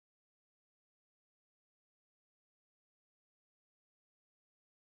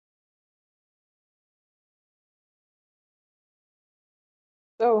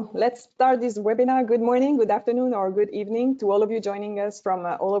So let's start this webinar. Good morning, good afternoon, or good evening to all of you joining us from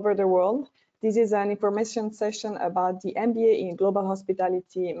all over the world. This is an information session about the MBA in Global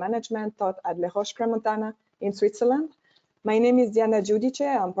Hospitality Management taught at Les Roches Crans-Montana in Switzerland. My name is Diana Giudice.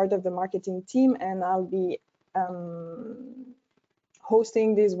 I'm part of the marketing team, and I'll be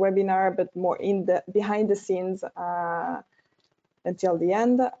hosting this webinar, but more in the behind the scenes until the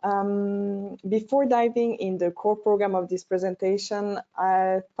end. Before diving in the core program of this presentation,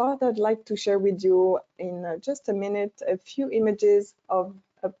 I thought I'd like to share with you in just a minute a few images of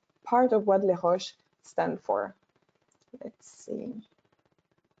a part of what Les Roches stand for. Let's see.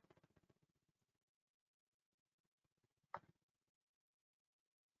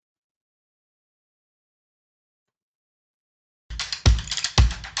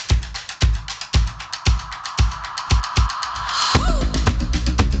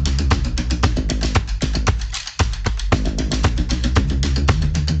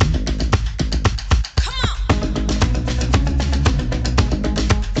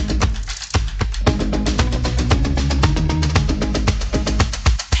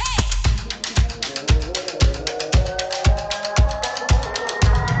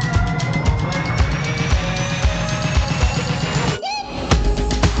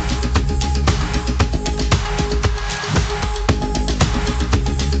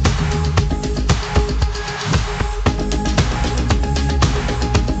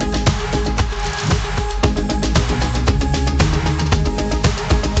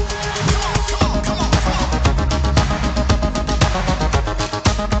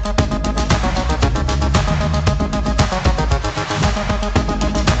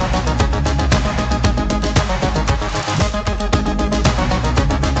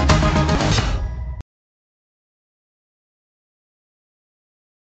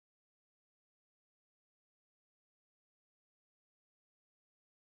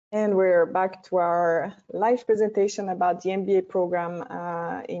 And we're back to our live presentation about the MBA program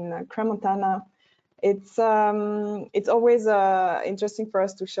in Crans-Montana. It's always interesting for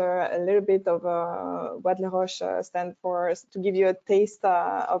us to share a little bit of what Les Roches stand for, to give you a taste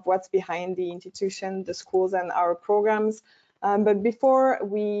of what's behind the institution, the schools, and our programs. But before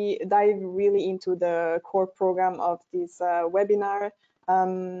we dive really into the core program of this webinar,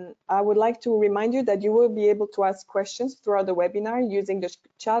 I would like to remind you that you will be able to ask questions throughout the webinar using the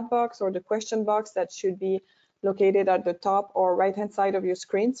chat box or the question box that should be located at the top or right-hand side of your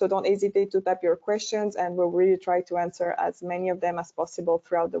screen. So don't hesitate to type your questions, and we'll really try to answer as many of them as possible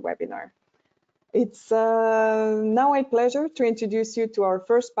throughout the webinar. It's now my pleasure to introduce you to our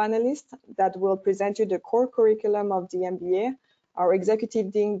first panelist that will present you the core curriculum of the MBA, our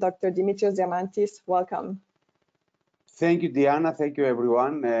Executive Dean, Dr. Dimitrios Diamantis. Welcome. Thank you, Diana. Thank you,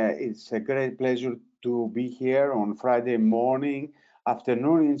 everyone. It's a great pleasure to be here on Friday morning,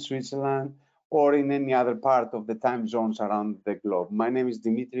 afternoon in Switzerland, or in any other part of the time zones around the globe. My name is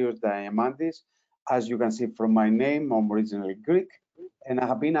Dimitrios Diamantis. As you can see from my name, I'm originally Greek, and I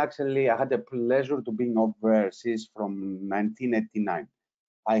had the pleasure to being overseas from 1989.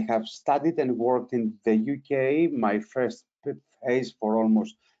 I have studied and worked in the UK, my first phase for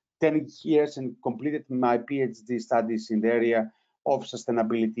almost 10 years, and completed my PhD studies in the area of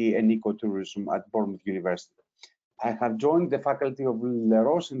sustainability and ecotourism at Bournemouth University. I have joined the faculty of Les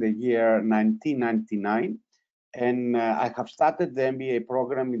Roches in the year 1999, and I have started the MBA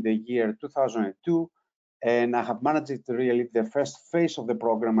program in the year 2002, and I have managed really the first phase of the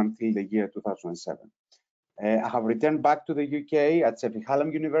program until the year 2007. I have returned back to the UK at Sheffield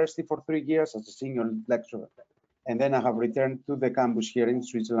Hallam University for 3 years as a senior lecturer. And then I have returned to the campus here in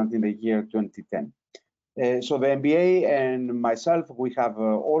Switzerland in the year 2010. So the MBA and myself, we have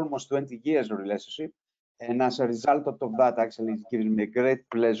almost 20 years of relationship. And as a result of that, actually, it's given me a great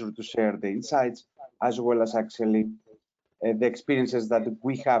pleasure to share the insights, as well as actually the experiences that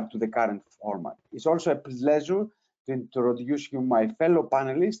we have to the current format. It's also a pleasure to introduce you my fellow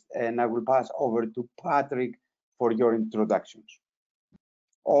panelists, and I will pass over to Patrick for your introductions.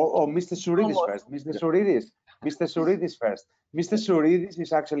 Mr. Souridis first. Mr. Souridis first. Mr. Souridis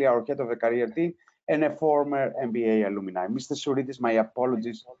is actually our head of the career team and a former MBA alumni. Mr. Souridis, my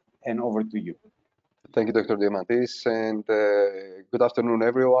apologies, and over to you. Thank you, Dr. Diamantis, and good afternoon,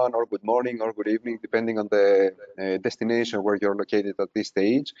 everyone, or good morning, or good evening, depending on the destination where you're located at this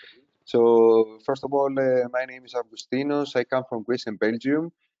stage. So, first of all, my name is Avgoustinos. I come from Greece and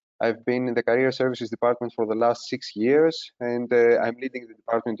Belgium. I've been in the Career Services Department for the last 6 years, and I'm leading the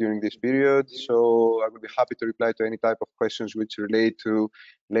department during this period. So I will be happy to reply to any type of questions which relate to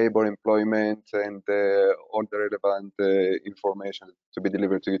labor, employment, and all the relevant information to be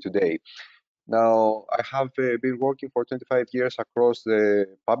delivered to you today. Now, I have been working for 25 years across the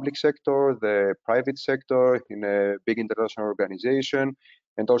public sector, the private sector, in a big international organization,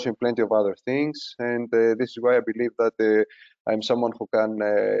 and also in plenty of other things. And this is why I believe that I'm someone who can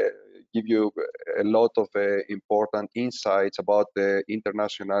give you a lot of important insights about the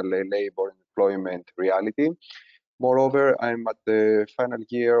international labor and employment reality. Moreover, I'm at the final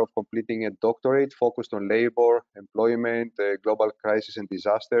year of completing a doctorate focused on labor, employment, global crisis and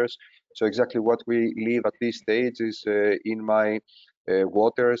disasters. So exactly what we live at this stage is in my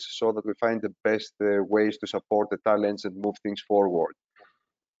waters, so that we find the best ways to support the talents and move things forward.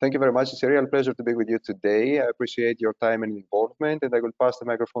 Thank you very much. It's a real pleasure to be with you today. I appreciate your time and involvement, and I will pass the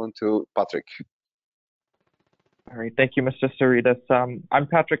microphone to Patrick. All right, thank you, Mr. Souridis. I'm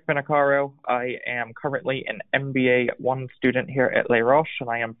Patrick Pinacaro. I am currently an MBA 1 student here at Les Roches, and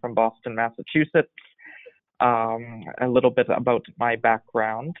I am from Boston, Massachusetts. A little bit about my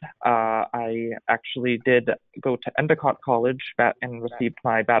background. I actually did go to Endicott College and received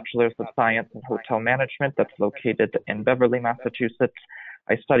my Bachelor's of Science in Hotel Management that's located in Beverly, Massachusetts.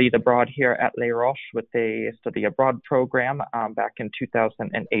 I studied abroad here at Les Roches with a study abroad program back in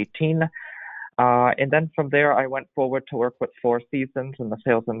 2018. And then from there, I went forward to work with Four Seasons in the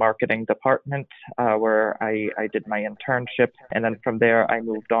sales and marketing department, where I did my internship. And then from there, I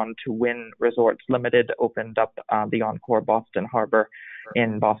moved on to Wynn Resorts Limited, opened up the Encore Boston Harbor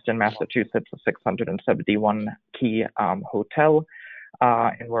in Boston, Massachusetts, a 671 key hotel,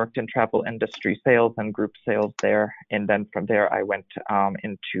 and worked in travel industry sales and group sales there. And then from there, I went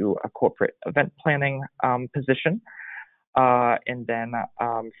into a corporate event planning position. And then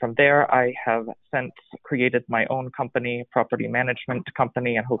from there, I have since created my own company, property management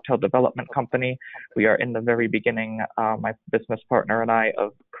company and hotel development company. We are in the very beginning, my business partner and I,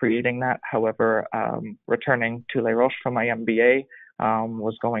 of creating that. However, returning to Les Roches from my MBA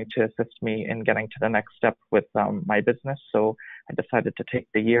was going to assist me in getting to the next step with my business. So I decided to take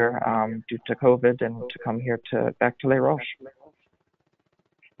the year due to COVID and to come here back to Les Roches.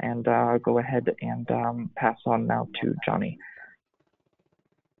 And go ahead and pass on now to Johnny.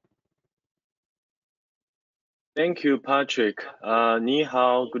 Thank you, Patrick. Ni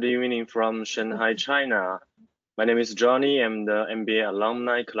hao, good evening from Shanghai, China. My name is Johnny. I'm the MBA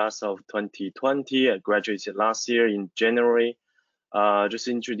alumni class of 2020. I graduated last year in January. Just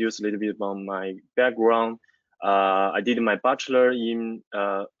to introduce a little bit about my background. I did my bachelor in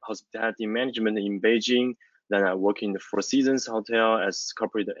hospitality management in Beijing. Then I work in the Four Seasons Hotel as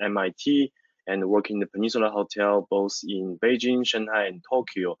corporate at MIT, and work in the Peninsula Hotel both in Beijing, Shanghai, and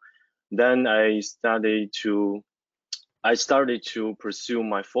Tokyo. Then I started to pursue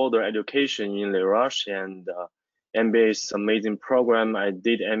my further education in Les Roches, and MBA is an amazing program. I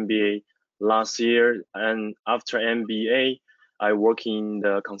did MBA last year, and after MBA, I work in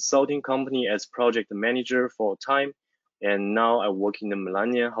the consulting company as project manager for a time, and now I work in the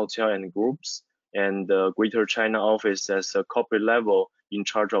Millennium Hotel and Groups and the Greater China office as a corporate level in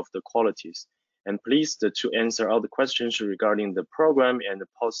charge of the qualities. And pleased to answer all the questions regarding the program and the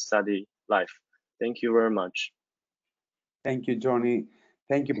post-study life. Thank you very much. Thank you, Johnny.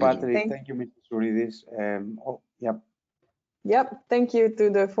 Thank you, Patrick. Thank you, Mr. Souridis. Yep, thank you to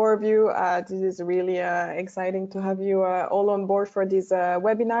the four of you. This is really exciting to have you all on board for this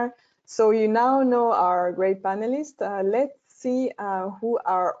webinar. So you now know our great panelists. Let's see who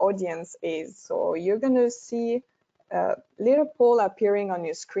our audience is. So you're going to see a little poll appearing on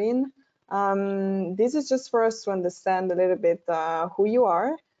your screen. This is just for us to understand a little bit who you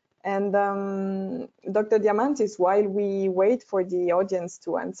are. And Dr. Diamantis, while we wait for the audience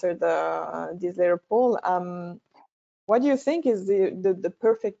to answer this little poll, what do you think is the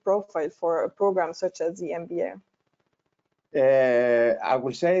perfect profile for a program such as the MBA? I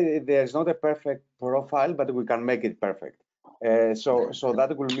will say there's not a perfect profile, but we can make it perfect. So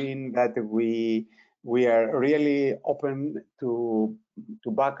that will mean that we are really open to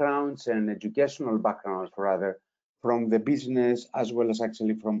backgrounds and educational backgrounds, rather, from the business as well as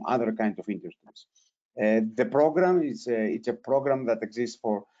actually from other kinds of industries. The program is it's a program that exists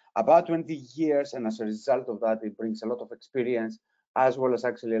for about 20 years, and as a result of that, it brings a lot of experience as well as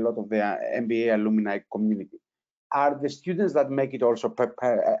actually a lot of the MBA alumni community. Are the students that make it also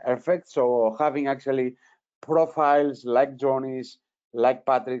perfect. So having actually profiles like Johnny's, like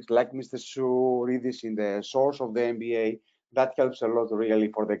Patrick's, like Mr. Souridis in the source of the MBA, that helps a lot really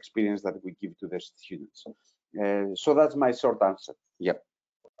for the experience that we give to the students. So that's my short answer. Yep.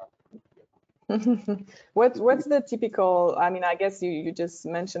 What's the typical, I mean, I guess you just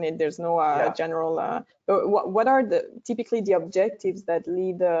mentioned it, there's no general, what are typically the objectives that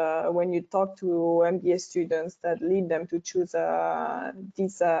lead, when you talk to MBA students, that lead them to choose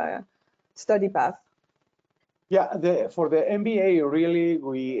these study path? Yeah, for the MBA, really,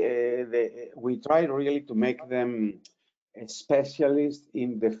 we try really to make them a specialist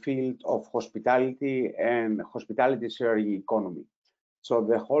in the field of hospitality and hospitality sharing economy. So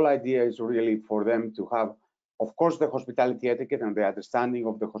the whole idea is really for them to have, of course, the hospitality etiquette and the understanding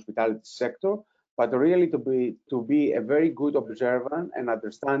of the hospitality sector, but really to be a very good observant and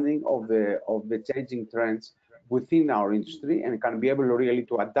understanding of the changing trends within our industry, and can be able really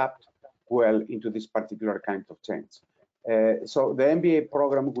to adapt well into this particular kind of change. So the MBA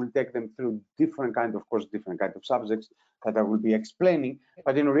program will take them through different kind of subjects that I will be explaining,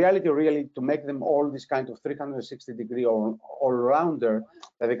 but in reality, really to make them all this kind of 360-degree all-rounder,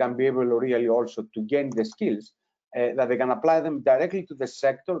 that they can be able really also to gain the skills, that they can apply them directly to the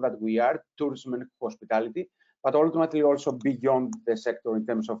sector that we are, tourism and hospitality, but ultimately also beyond the sector in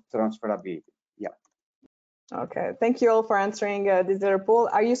terms of transferability. Yeah. Okay, thank you all for answering this poll.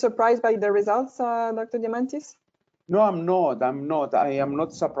 Are you surprised by the results, Dr. Diamantis? No, I'm not. I am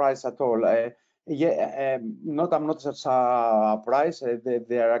not surprised at all. I'm not surprised.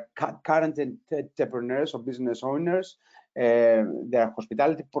 There are current entrepreneurs or business owners. There are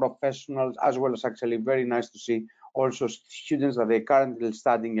hospitality professionals, as well as actually very nice to see also students that they're currently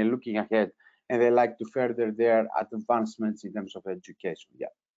studying and looking ahead, and they like to further their advancements in terms of education. Yeah.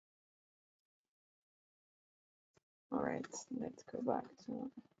 All right, let's go back to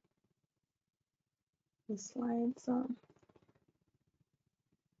the slides.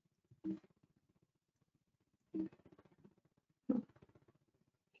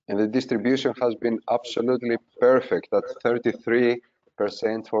 And the distribution has been absolutely perfect at 33%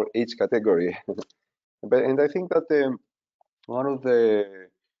 for each category. And I think that one of the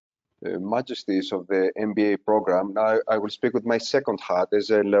majesties of the MBA program, now I will speak with my second hat as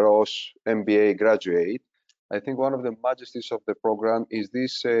a Les Roches MBA graduate. I think one of the majesties of the program is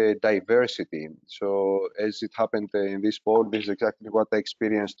this diversity. So as it happened in this poll, this is exactly what I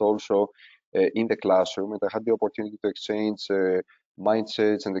experienced also in the classroom. And I had the opportunity to exchange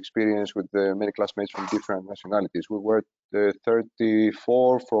mindsets and experience with many classmates from different nationalities. We were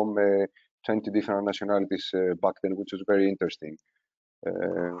 34 from 20 different nationalities back then, which was very interesting.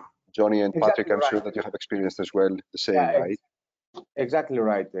 Johnny and Exactly Patrick, I'm sure that you have experienced as well the same, right? Exactly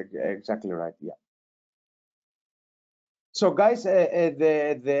right. Exactly right. Yeah. So, guys,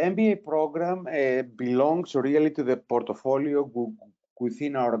 the MBA program belongs really to the portfolio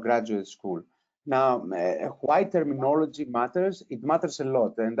within our graduate school. Now, why terminology matters? It matters a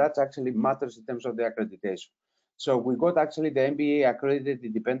lot, and that actually matters in terms of the accreditation. So we got actually the MBA accredited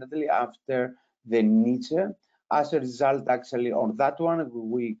independently after the niche. As a result, actually, on that one,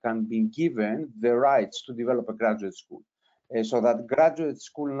 we can be given the rights to develop a graduate school. So that graduate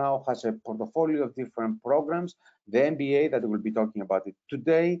school now has a portfolio of different programs. The MBA that we'll be talking about it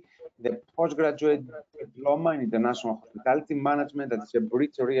today, the postgraduate diploma in international hospitality management, that is a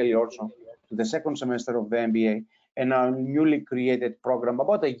bridge really also to the second semester of the MBA, and our newly created program,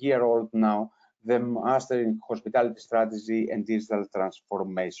 about a year old now, the Master in Hospitality Strategy and Digital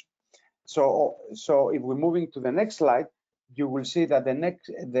Transformation. So if we're moving to the next slide, you will see that the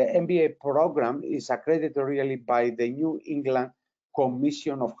MBA program is accredited really by the New England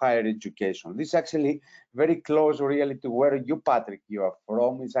Commission of Higher Education. This is actually very close really to where you, Patrick, you are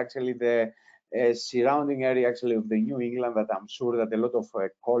from. It's actually the surrounding area actually of the New England, that I'm sure that a lot of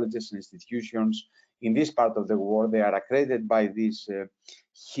colleges and institutions in this part of the world, they are accredited by this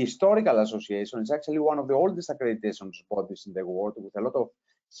historical association. It's actually one of the oldest accreditation bodies in the world, with a lot of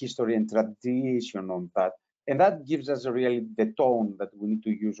history and tradition on that. And that gives us really the tone that we need to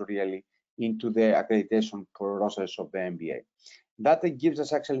use really into the accreditation process of the MBA. That gives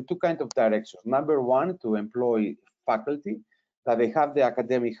us actually two kinds of directions. Number one, to employ faculty, that they have the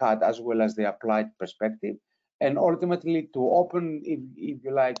academic hat as well as the applied perspective, and ultimately to open, if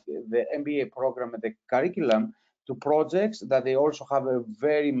you like, the MBA program and the curriculum to projects that they also have a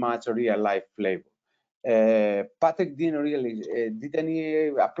very much real life flavor. Patrick didn't really did any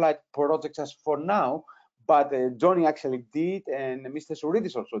applied projects as for now, but Johnny actually did, and Mr.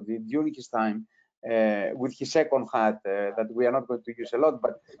 Souridis also did during his time with his second hat that we are not going to use a lot,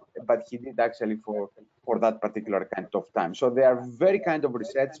 but he did actually for that particular kind of time. So they are very kind of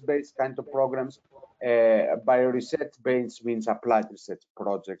research-based kind of programs. By research-based means applied research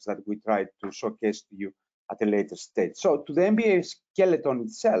projects that we try to showcase to you at a later stage. So to the MBA skeleton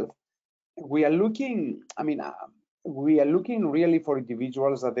itself, we are looking, we are looking really for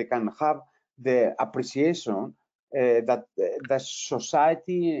individuals that they can have the appreciation that the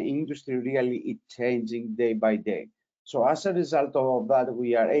society and industry really is changing day by day. So as a result of that,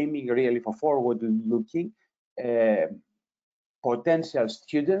 we are aiming really for forward-looking potential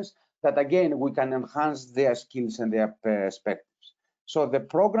students that again, we can enhance their skills and their perspectives. So the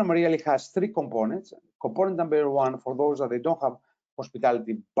program really has three components. Component number one, for those that they don't have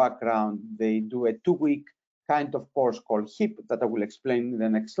hospitality background, they do a 2-week kind of course called HIP that I will explain in the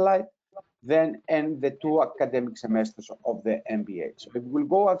next slide. Then, and the 2 academic semesters of the MBA. So if we'll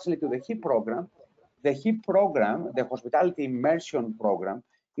go actually to the HIP program, the HIP program, the Hospitality Immersion Program,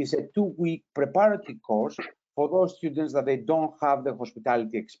 is a 2-week preparatory course for those students that they don't have the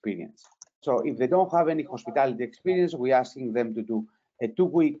hospitality experience. So if they don't have any hospitality experience, we're asking them to do a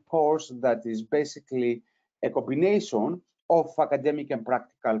 2-week course that is basically a combination of academic and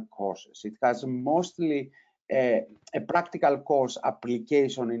practical courses. It has mostly a practical course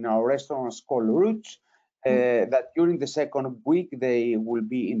application in our restaurants called Roots, that during the second week, they will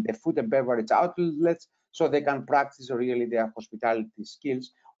be in the food and beverage outlets, so they can practice really their hospitality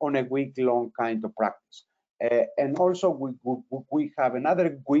skills on a week-long kind of practice. And also, we have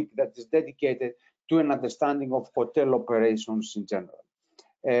another week that is dedicated to an understanding of hotel operations in general.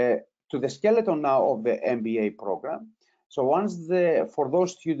 To the skeleton now of the MBA program. So once for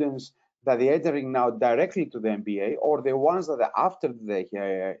those students that are entering now directly to the MBA, or the ones that are after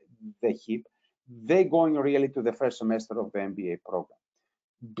the HIP, they're going really to the first semester of the MBA program.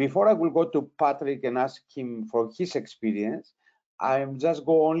 Before I will go to Patrick and ask him for his experience, I'm just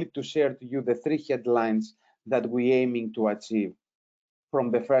going only to share to you the 3 headlines that we're aiming to achieve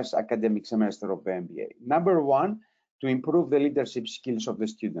from the first academic semester of the MBA. Number one, to improve the leadership skills of the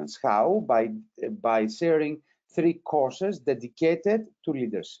students. How? By sharing 3 courses dedicated to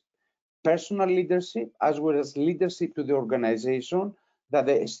leadership. Personal leadership, as well as leadership to the organization that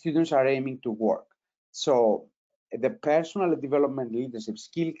the students are aiming to work. So the personal development leadership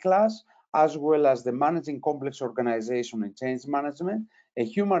skill class, as well as the managing complex organization and change management, a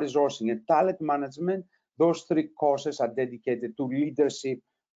human resourcing and talent management, those 3 courses are dedicated to leadership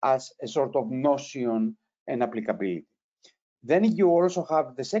as a sort of notion and applicability. Then you also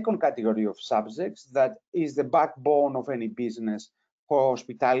have the second category of subjects that is the backbone of any business for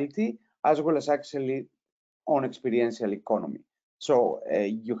hospitality, as well as actually on experiential economy. So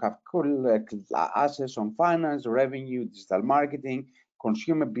you have cool assets on finance, revenue, digital marketing,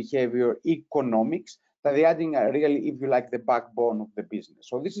 consumer behavior, economics, that they're adding really, if you like, the backbone of the business.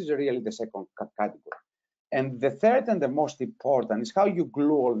 So this is really the second category. And the third and the most important is how you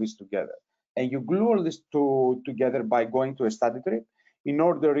glue all this together. And you glue all this together by going to a study trip in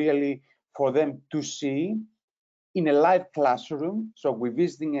order really for them to see in a live classroom. So we're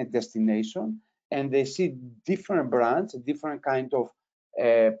visiting a destination and they see different brands, different kind of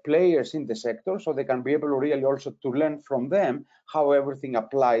players in the sector, so they can be able to really also to learn from them how everything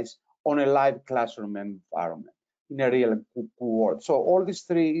applies on a live classroom environment in a real world. So all these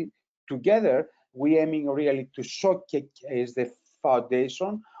 3 together, we're aiming really to showcase the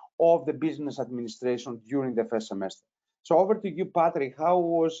foundation of the business administration during the first semester. So over to you, Patrick. How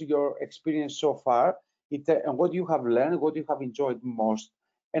was your experience so far? And what you have learned, what you have enjoyed most,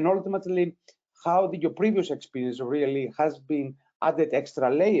 and ultimately, how your previous experience really has been added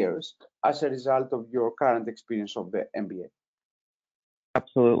extra layers as a result of your current experience of the MBA?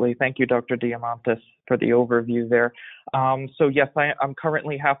 Absolutely. Thank you, Dr. Diamantis, for the overview there. So yes, I'm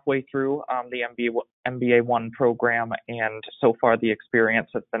currently halfway through the MBA 1 program, and so far the experience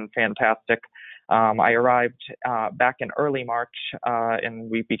has been fantastic. I arrived back in early March,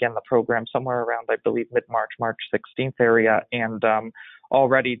 and we began the program somewhere around, I believe, mid-March, March 16th area, and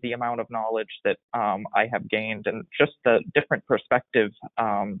already the amount of knowledge that I have gained and just the different perspective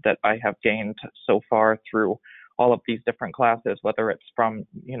that I have gained so far through all of these different classes, whether it's from,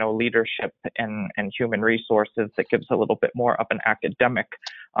 leadership and human resources that gives a little bit more of an academic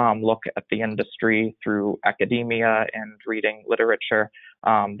look at the industry through academia and reading literature,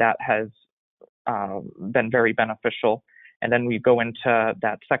 that has been very beneficial. And then we go into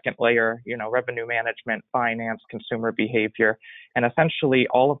that second layer, revenue management, finance, consumer behavior, and essentially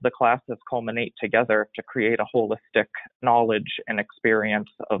all of the classes culminate together to create a holistic knowledge and experience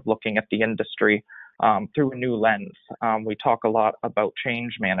of looking at the industry through a new lens. We talk a lot about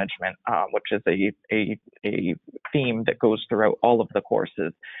change management, which is a theme that goes throughout all of the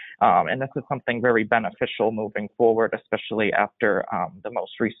courses. And this is something very beneficial moving forward, especially after the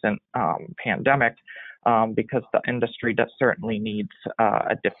most recent pandemic, because the industry certainly needs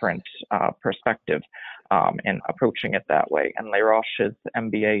a different perspective in approaching it that way. And Les Roche's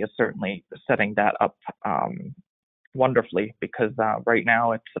MBA is certainly setting that up wonderfully, because right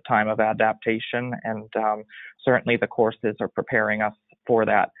now it's a time of adaptation, and certainly the courses are preparing us for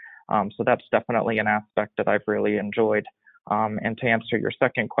that. So that's definitely an aspect that I've really enjoyed. And to answer your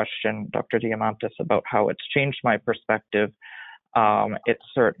second question, Dr. Diamantis, about how it's changed my perspective, it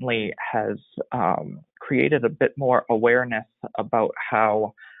certainly has created a bit more awareness about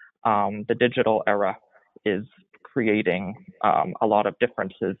how the digital era is creating a lot of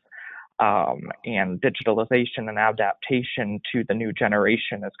differences, and digitalization and adaptation to the new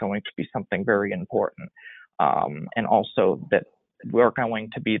generation is going to be something very important. And also that we're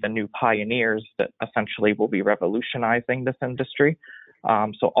going to be the new pioneers that essentially will be revolutionizing this industry.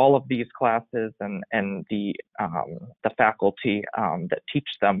 So all of these classes and the faculty that teach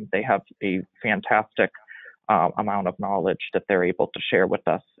them, they have a fantastic amount of knowledge that they're able to share with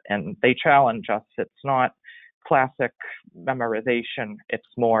us. And they challenge us. It's not classic memorization. It's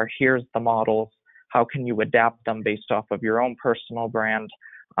more, here's the models. How can you adapt them based off of your own personal brand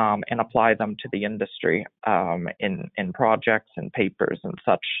and apply them to the industry in projects and papers and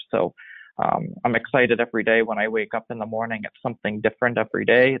such. So I'm excited every day when I wake up in the morning. It's something different every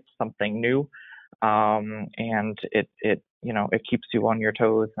day. It's something new, and it keeps you on your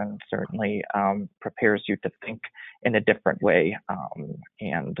toes and certainly prepares you to think in a different way.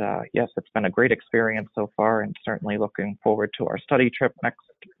 Yes, it's been a great experience so far, and certainly looking forward to our study trip next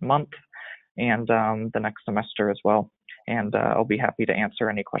month and the next semester as well. And I'll be happy to answer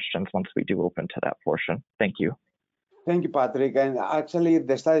any questions once we do open to that portion. Thank you. Thank you, Patrick. And actually,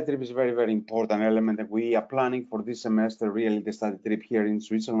 the study trip is a very, very important element that we are planning for this semester. Really, the study trip here in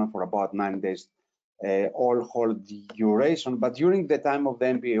Switzerland for about 9 days, all whole duration. But during the time of the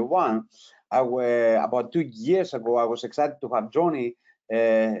MBA 1, about 2 years ago, I was excited to have Johnny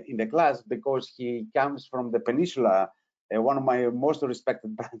in the class because he comes from the Peninsula, one of my most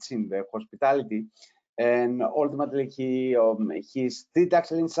respected brands in the hospitality. And ultimately, he did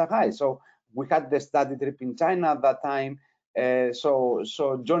actually in Shanghai. So we had the study trip in China at that time. So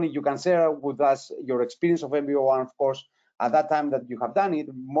Johnny, you can share with us your experience of MBA 1, of course, at that time that you have done it,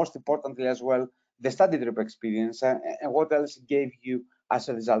 most importantly as well, the study trip experience, and what else gave you as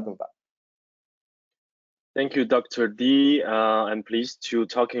a result of that. Thank you, Dr. D. I'm pleased to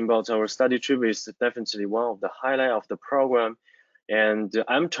talking about our study trip. Is definitely one of the highlight of the program. And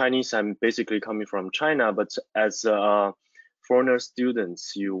I'm Chinese. I'm basically coming from China, but as foreigner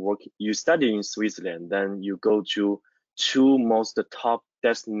students, you study in Switzerland, then you go to two most top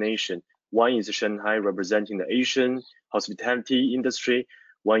destination. One is Shanghai, representing the Asian hospitality industry.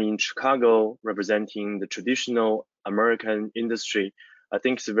 One in Chicago, representing the traditional American industry. I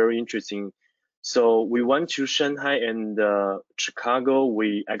think it's very interesting. So we went to Shanghai and Chicago.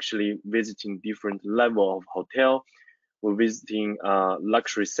 We actually visiting different level of hotel. We're visiting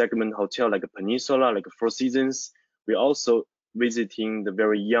luxury segment hotel like a Peninsula, like a Four Seasons. We also visiting the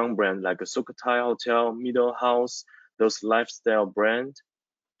very young brand like a Sukhothai Hotel, Middle House, those lifestyle brand.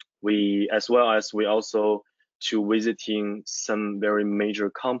 We also to visiting some very major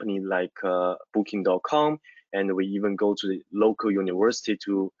company like Booking.com, and we even go to the local university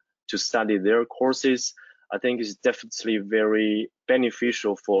to study their courses. I think it's definitely very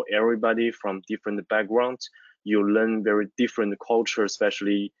beneficial for everybody from different backgrounds. You learn very different culture,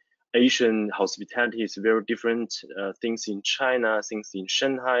 especially Asian hospitality is very different. Things in China, things in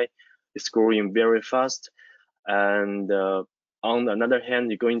Shanghai is growing very fast. And on the other hand,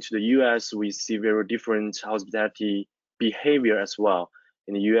 you go into the US, we see very different hospitality behavior as well.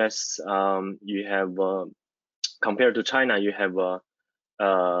 In the US, you have, compared to China, you have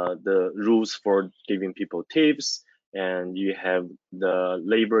the rules for giving people tips, and you have the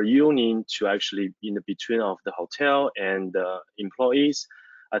labor union to actually in the between of the hotel and the employees.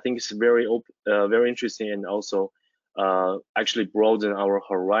 I think it's very interesting, and also actually broaden our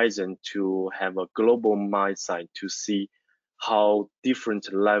horizon to have a global mindset to see how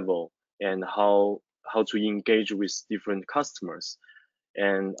different level and how to engage with different customers.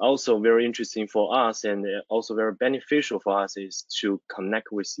 And also very interesting for us, and also very beneficial for us, is to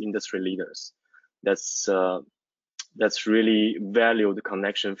connect with industry leaders. That's really valued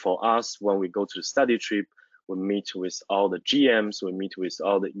connection for us. When we go to the study trip, we meet with all the GMs, we meet with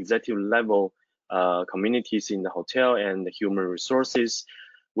all the executive level communities in the hotel and the human resources.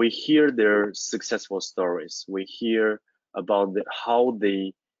 We hear their successful stories. We hear about how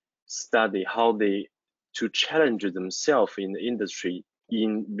they study, how they to challenge themselves in the industry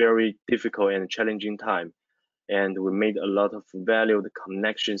in very difficult and challenging time. And we made a lot of valued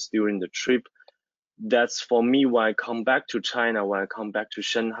connections during the trip. That's for me, when I come back to China, when I come back to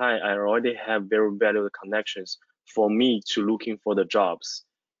Shanghai, I already have very valuable connections for me to looking for the jobs.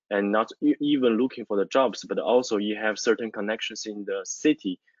 And not even looking for the jobs, but also you have certain connections in the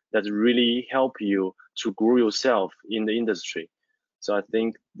city that really help you to grow yourself in the industry. So I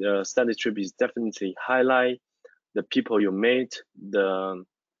think the study trip is definitely highlight the people you met, the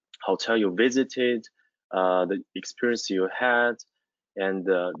hotel you visited, the experience you had, and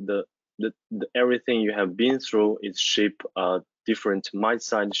the everything you have been through is shape a different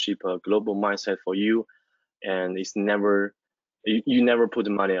mindset, shape a global mindset for you, and it's never you never put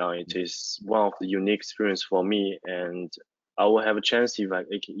money on it. It's one of the unique experience for me, and I will have a chance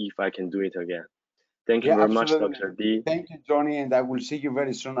if I can do it again. Thank you very much, Dr. D. Thank you, Johnny, and I will see you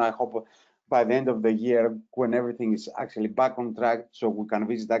very soon. I hope by the end of the year, when everything is actually back on track, so we can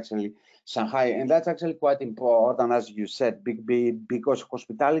visit actually Shanghai. And that's actually quite important, as you said, because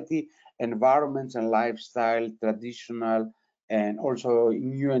hospitality, environments and lifestyle, traditional, and also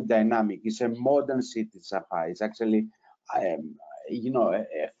new and dynamic. It's a modern city, Shanghai. It's actually, you know,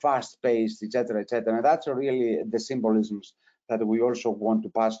 fast-paced, etc., etc. And that's really the symbolisms that we also want to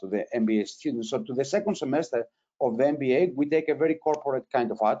pass to the MBA students. So to the second semester of the MBA, we take a very corporate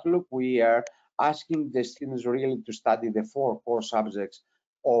kind of outlook. We are asking the students really to study the 4 core subjects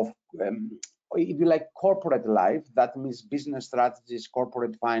of, if you like, corporate life. That means business strategies,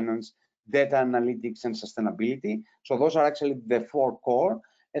 corporate finance, data analytics, and sustainability. So those are actually the 4 core.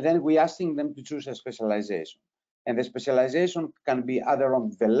 And then we're asking them to choose a specialization. And the specialization can be either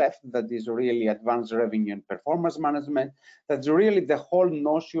on the left, that is really advanced revenue and performance management. That's really the whole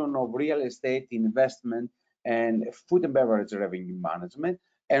notion of real estate investment and food and beverage revenue management,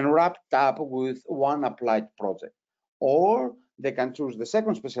 and wrapped up with one applied project. Or they can choose the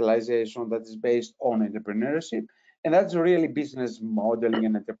second specialization that is based on entrepreneurship, and that's really business modeling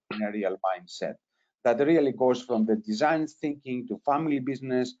and entrepreneurial mindset that really goes from the design thinking to family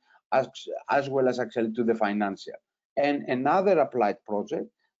business, as well as actually to the financial. And another applied project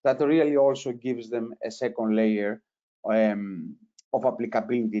that really also gives them a second layer of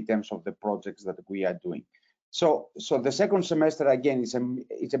applicability in terms of the projects that we are doing. So the second semester, again, is a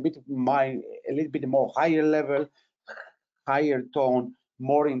little bit more higher level, higher tone,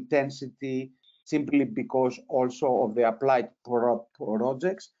 more intensity, simply because also of the applied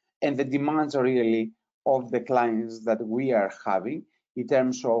projects and the demands really of the clients that we are having in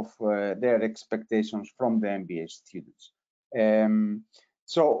terms of their expectations from the MBA students.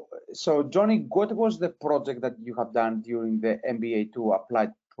 So Johnny, what was the project that you have done during the MBA 2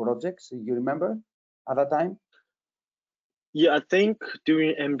 applied projects? You remember at that time? Yeah, I think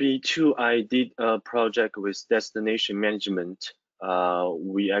during MBA 2, I did a project with destination management.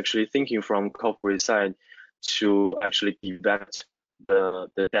 We actually thinking from corporate side to actually develop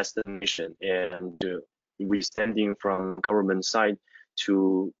the destination, and we standing from government side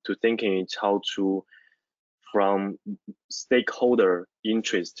to thinking it how to from stakeholder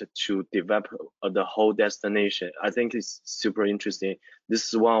interest to develop the whole destination. I think it's super interesting. This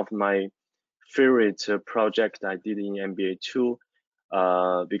is one of my favorite project I did in MBA 2,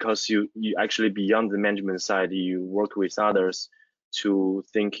 because you actually beyond the management side, you work with others to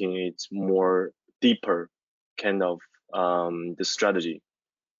thinking it's more deeper kind of the strategy.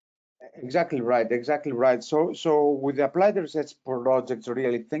 Exactly right, exactly right. So with the applied research projects,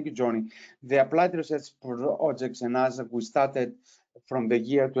 really, thank you, Johnny. The applied research projects, and as we started from the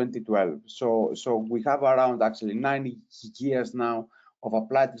year 2012, so we have around actually 9 years now of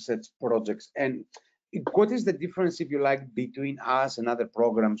applied research projects. And what is the difference, if you like, between us and other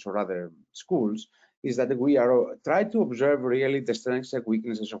programs or other schools is that we are trying to observe really the strengths and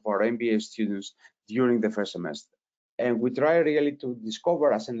weaknesses of our MBA students during the first semester. And we try really to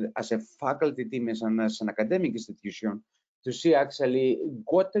discover as a faculty team and as an academic institution to see actually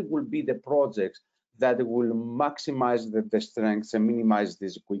what will be the projects that will maximize the strengths and minimize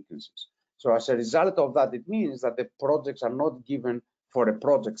these weaknesses. So as a result of that, it means that the projects are not given for a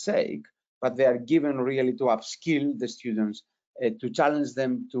project's sake, but they are given really to upskill the students, to challenge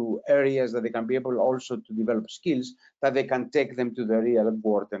them to areas that they can be able also to develop skills that they can take them to the real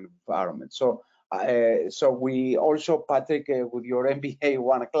world environment. So we also, Patrick, with your MBA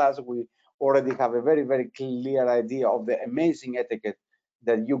 1 class, we already have a very, very clear idea of the amazing etiquette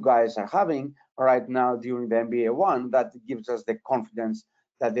that you guys are having right now during the MBA 1. That gives us the confidence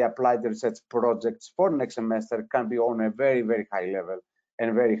that the applied research projects for next semester can be on a very, very high level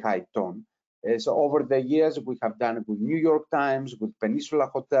and very high tone. So over the years, we have done it with New York Times, with Peninsula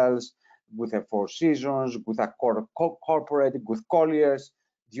Hotels, with the Four Seasons, with a corporate, with Colliers,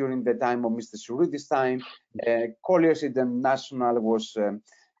 during the time of Mr. Souridis' time. Colliers International was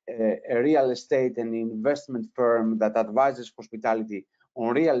a real estate and investment firm that advises hospitality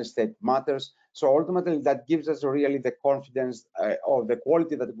on real estate matters. So ultimately, that gives us really the confidence of the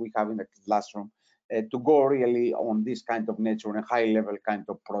quality that we have in the classroom to go really on this kind of nature and high level kind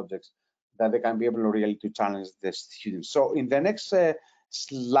of projects that they can be able to really to challenge the students. So in the next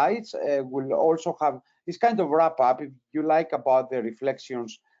slides, we'll also have this kind of wrap up, if you like, about the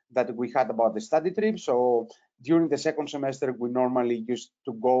reflections that we had about the study trip. So during the second semester, we normally used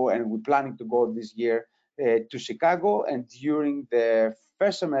to go, and we're planning to go this year to Chicago. And during the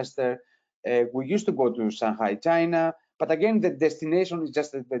first semester, we used to go to Shanghai, China. But again, the destination is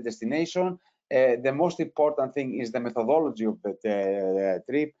just the destination. The most important thing is the methodology of the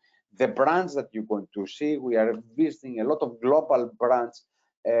trip, the brands that you're going to see. We are visiting a lot of global brands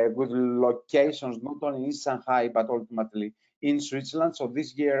with locations not only in Shanghai, but ultimately in Switzerland. So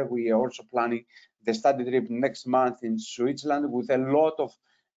this year, we are also planning the study trip next month in Switzerland with a lot of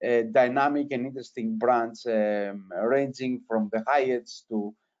dynamic and interesting brands, ranging from the Hyatts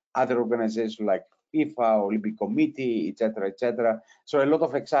to other organizations like FIFA, Olympic Committee, etc., etc. So a lot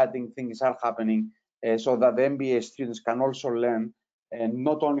of exciting things are happening so that the MBA students can also learn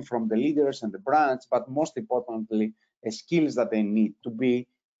not only from the leaders and the brands, but most importantly, skills that they need to be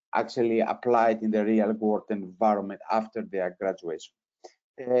actually applied in the real world environment after their graduation.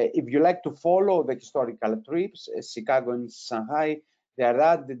 If you like to follow the historical trips, Chicago and Shanghai, there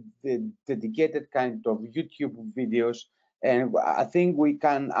are the dedicated kind of YouTube videos. And I think we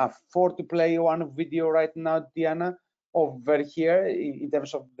can afford to play one video right now, Diana, over here in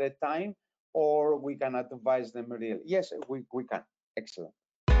terms of the time, or we can advise them really. Yes, we can. Excellent.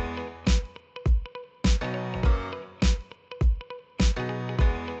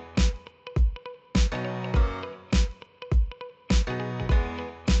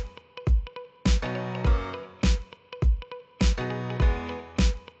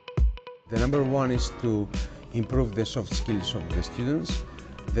 The number one is to improve the soft skills of the students.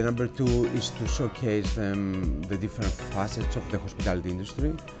 The number two is to showcase them the different facets of the hospitality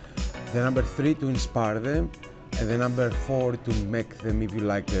industry. The number three, to inspire them. And the number four, to make them, if you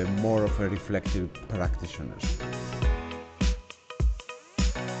like, more of a reflective practitioners.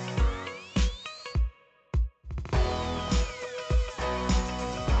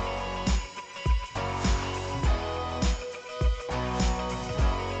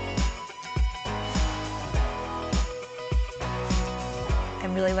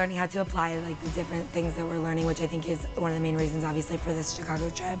 Really learning how to apply like the different things that we're learning, which I think is one of the main reasons obviously for this Chicago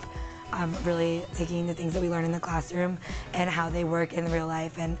trip. Really taking the things that we learn in the classroom and how they work in real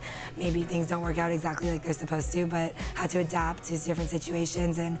life, and maybe things don't work out exactly like they're supposed to, but how to adapt to different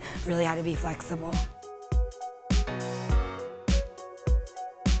situations and really how to be flexible.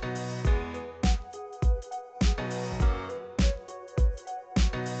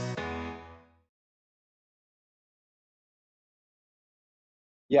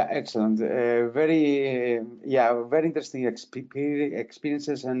 Yeah, excellent. Very interesting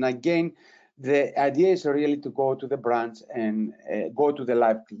experiences. And again, the idea is really to go to the branch and go to the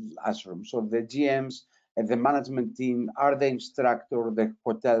live classroom. So the GMs and the management team are the instructor, the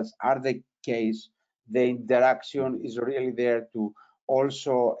hotels are the case. The interaction is really there to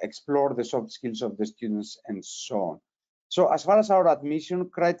also explore the soft skills of the students and so on. So as far as our admission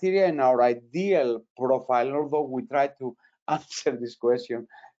criteria and our ideal profile, although we try to answer this question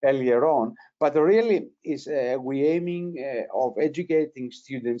earlier on, but really is we aiming of educating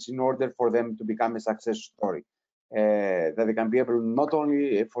students in order for them to become a success story, that they can be able not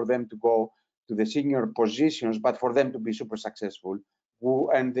only for them to go to the senior positions, but for them to be super successful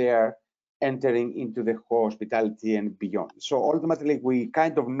and they are entering into the hospitality and beyond. So ultimately, we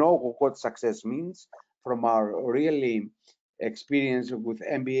kind of know what success means from our really experience with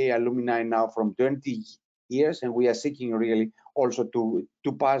MBA alumni now from 20 years, and we are seeking really also to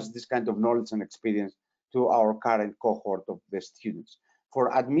pass this kind of knowledge and experience to our current cohort of the students.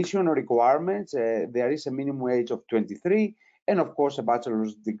 For admission requirements, there is a minimum age of 23, and of course a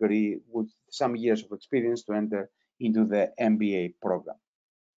bachelor's degree with some years of experience to enter into the MBA program.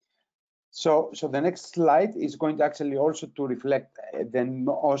 So the next slide is going to actually also to reflect the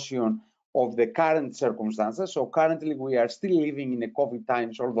notion of the current circumstances. So currently we are still living in a COVID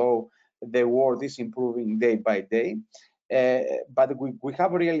times, although the world is improving day by day. But we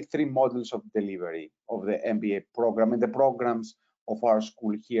have really three models of delivery of the MBA program and the programs of our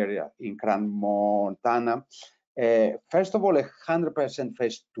school here in Crans-Montana. First of all, 100%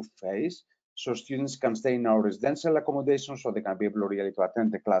 face-to-face. So students can stay in our residential accommodation, so they can be able really to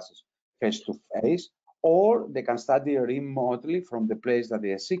attend the classes face-to-face, or they can study remotely from the place that they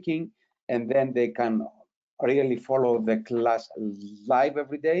are seeking, and then they can really follow the class live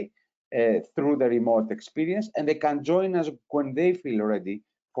every day through the remote experience, and they can join us when they feel ready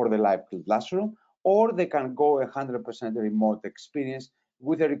for the live classroom, or they can go 100% remote experience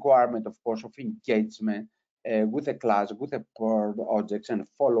with the requirement, of course, of engagement with the class, with the projects, and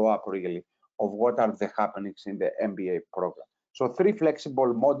follow up really of what are the happenings in the MBA program. So three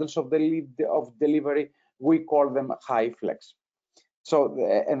flexible models of delivery. We call them high flex. So,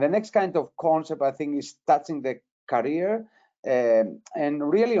 and the next kind of concept, I think, is touching the career. And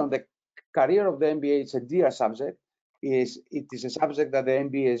really on the career of the MBA, it's a dear subject. It is a subject that the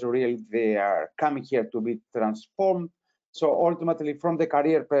MBA is really, they are coming here to be transformed. So ultimately, from the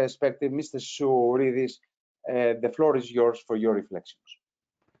career perspective, Mr. Souridis, the floor is yours for your reflections.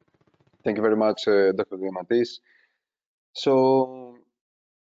 Thank you very much, Dr. Diamantis. So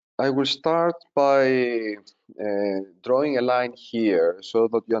I will start by drawing a line here so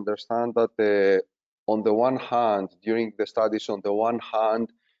that you understand that on the one hand, during the studies, on the one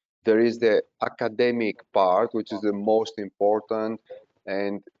hand, there is the academic part, which is the most important.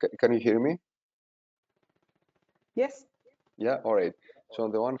 And can you hear me? Yes. Yeah, all right. So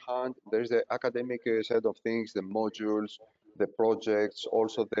on the one hand, there's the academic side of things, the modules, the projects,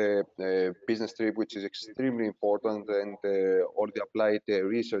 also the business trip, which is extremely important, and all the applied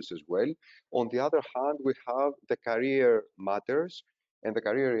research as well. On the other hand, we have the career matters and the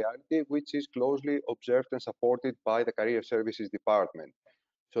career reality, which is closely observed and supported by the career services department.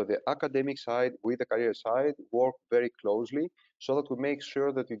 So the academic side with the career side work very closely so that we make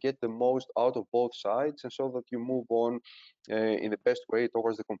sure that you get the most out of both sides and so that you move on in the best way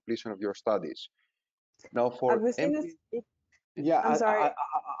towards the completion of your studies. Now for Avgoustinos, yeah, I'm sorry.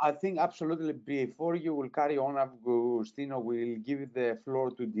 I think absolutely. Before you will carry on, Avgoustinos, will give the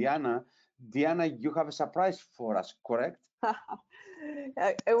floor to Diana. Diana, you have a surprise for us, correct?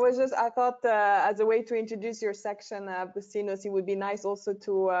 It was just, I thought as a way to introduce your section, Avgoustinos, it would be nice also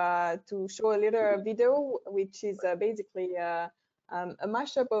to show a little video, which is basically a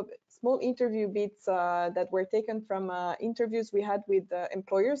mashup of small interview bits that were taken from interviews we had with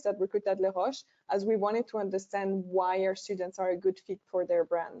employers that recruit at Les Roches, as we wanted to understand why our students are a good fit for their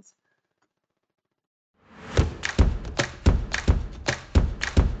brands.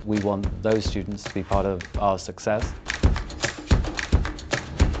 We want those students to be part of our success.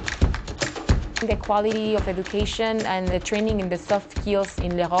 The quality of education and the training in the soft skills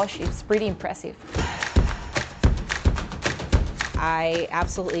in Les Roches is pretty impressive. I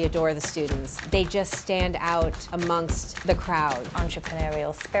absolutely adore the students. They just stand out amongst the crowd.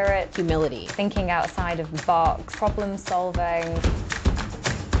 Entrepreneurial spirit, humility, thinking outside of the box, problem solving.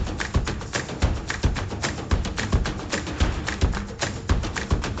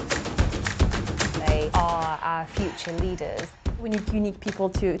 They are our future leaders. We need unique people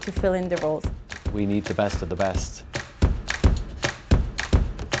to fill in the roles. We need the best of the best.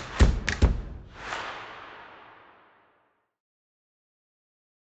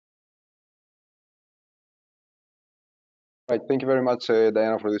 Right, thank you very much,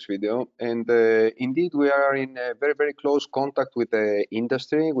 Diana, for this video. And indeed, we are in very, very close contact with the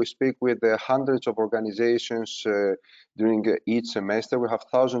industry. We speak with hundreds of organizations during each semester. We have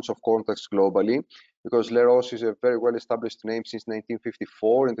thousands of contacts globally because Les Roches is a very well-established name since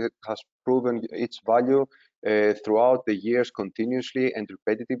 1954, and it has proven its value throughout the years continuously and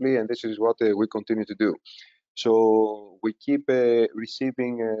repetitively, and this is what we continue to do. So we keep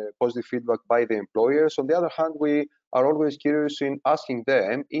receiving positive feedback by the employers. On the other hand, we are always curious in asking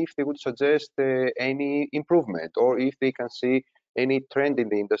them if they would suggest any improvement or if they can see any trend in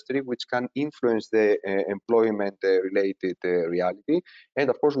the industry which can influence the employment-related reality. And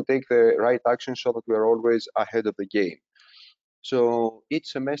of course, we take the right action so that we are always ahead of the game. So each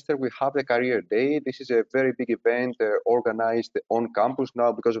semester we have the career day. This is a very big event organized on campus.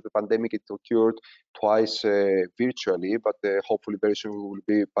 Now, because of the pandemic, it occurred twice virtually, but hopefully very soon we will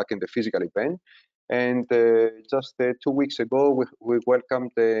be back in the physical event. And just 2 weeks ago, we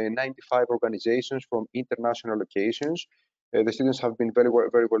welcomed 95 organizations from international locations. The students have been very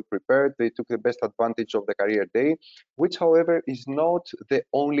well prepared. They took the best advantage of the career day, which, however, is not the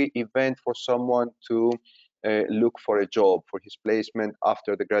only event for someone to look for a job, for his placement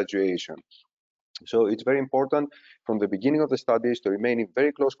after the graduation. So it's very important from the beginning of the studies to remain in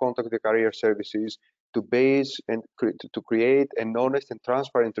very close contact with the career services, to base and to create an honest and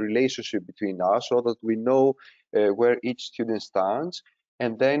transparent relationship between us so that we know where each student stands.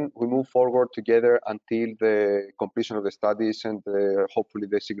 And then we move forward together until the completion of the studies and hopefully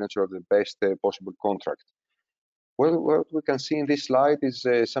the signature of the best possible contract. What we can see in this slide is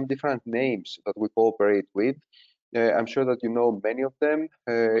some different names that we cooperate with. I'm sure that you know many of them.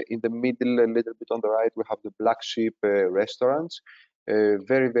 In the middle, a little bit on the right, we have the Black Sheep restaurants.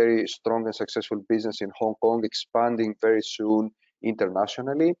 Very, very strong and successful business in Hong Kong, expanding very soon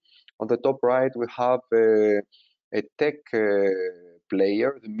internationally. On the top right, we have a tech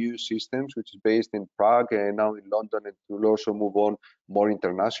player, the Muse Systems, which is based in Prague and now in London, and will also move on more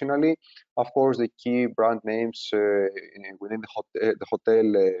internationally. Of course, the key brand names within the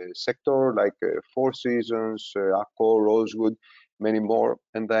hotel sector, like Four Seasons, Accor, Rosewood, many more.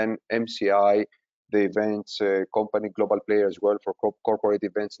 And then MCI, the events company, global player as well for corporate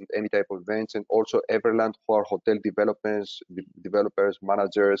events and any type of events, and also Everland, who are hotel developers,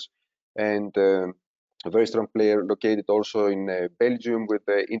 managers, and a very strong player located also in Belgium with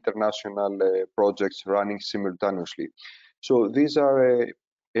international projects running simultaneously. So these are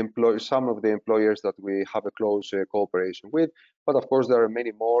some of the employers that we have a close cooperation with, but of course there are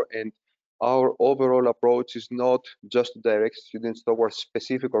many more, and our overall approach is not just to direct students towards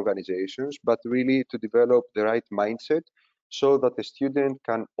specific organizations, but really to develop the right mindset so that the student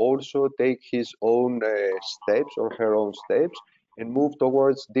can also take his own steps or her own steps and move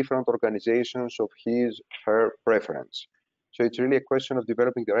towards different organizations of his, her preference. So it's really a question of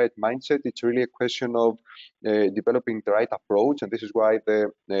developing the right mindset. It's really a question of developing the right approach. And this is why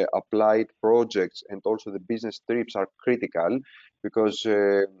the applied projects and also the business trips are critical, because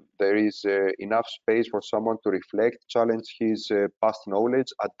there is enough space for someone to reflect, challenge his past knowledge,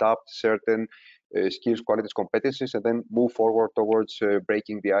 adapt certain skills, qualities, competencies, and then move forward towards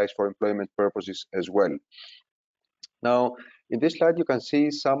breaking the ice for employment purposes as well. Now, in this slide, you can see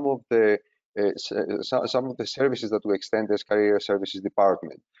some of the services that we extend as Career Services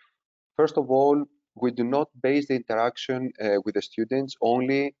Department. First of all, we do not base the interaction with the students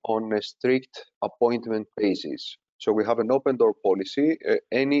only on a strict appointment basis. So we have an open door policy.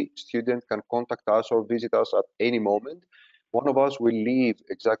 Any student can contact us or visit us at any moment. One of us will leave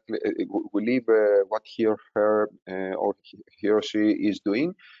what he or her or he or she is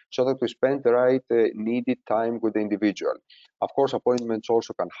doing, so that we spend the right needed time with the individual. Of course, appointments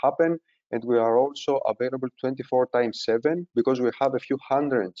also can happen, and we are also available 24/7 because we have a few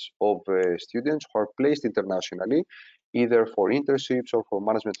hundreds of students who are placed internationally, either for internships or for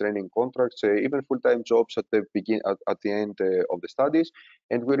management training contracts, even full-time jobs at the end of the studies,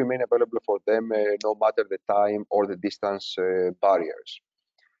 and we remain available for them no matter the time or the distance barriers.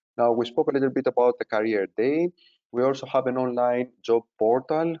 Now, we spoke a little bit about the Career Day. We also have an online job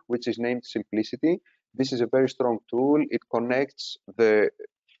portal, which is named Simplicity. This is a very strong tool. It connects the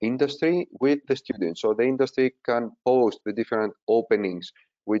industry with the students. So the industry can post the different openings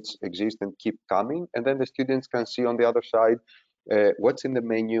which exist and keep coming. And then the students can see on the other side what's in the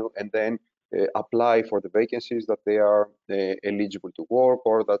menu, and then apply for the vacancies that they are eligible to work,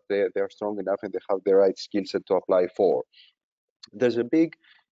 or that they are strong enough and they have the right skill set to apply for. There's a big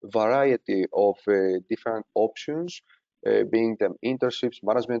variety of different options, being them internships,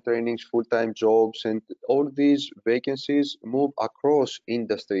 management trainings, full-time jobs, and all these vacancies move across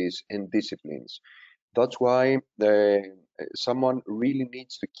industries and disciplines. That's why someone really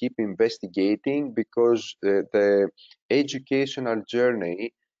needs to keep investigating, because the educational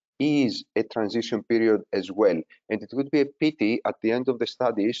journey is a transition period as well. And it would be a pity at the end of the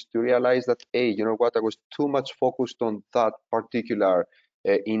studies to realize that, hey, you know what, I was too much focused on that particular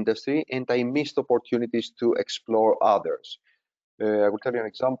industry and I missed opportunities to explore others. I will tell you an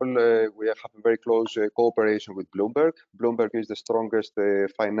example. We have a very close cooperation with Bloomberg. Bloomberg is the strongest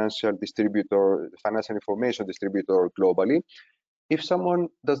financial information distributor globally. If someone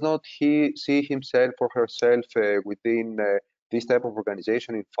does not see himself or herself within this type of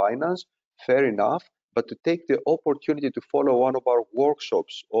organization in finance, fair enough. But to take the opportunity to follow one of our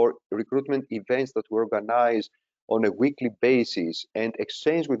workshops or recruitment events that we organize on a weekly basis and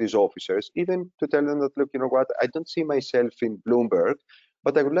exchange with these officers, even to tell them that, look, you know what, I don't see myself in Bloomberg,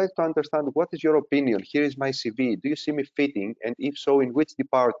 but I would like to understand, what is your opinion? Here is my CV. Do you see me fitting? And if so, in which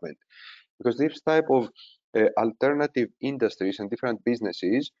department? Because this type of alternative industries and different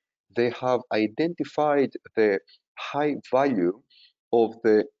businesses, they have identified the high value of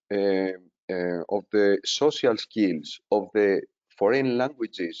the social skills, of the foreign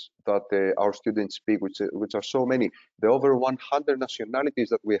languages that our students speak, which are so many. The over 100 nationalities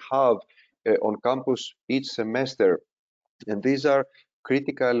that we have on campus each semester. And these are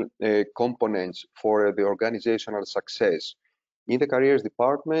critical components for the organizational success. In the careers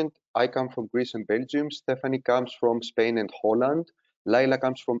department, I come from Greece and Belgium. Stephanie comes from Spain and Holland. Laila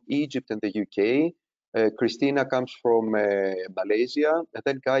comes from Egypt and the UK. Christina comes from Malaysia, and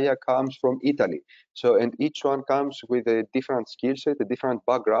then Gaia comes from Italy. So, and each one comes with a different skill set, a different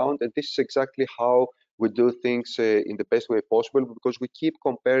background, and this is exactly how we do things in the best way possible, because we keep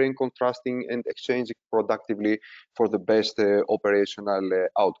comparing, contrasting, and exchanging productively for the best operational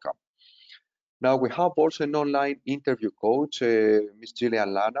outcome. Now, we have also an online interview coach, Miss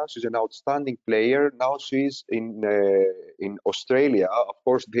Gillian Lana. She's an outstanding player. Now she's in Australia. Of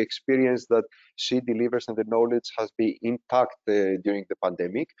course, the experience that she delivers and the knowledge has been intact during the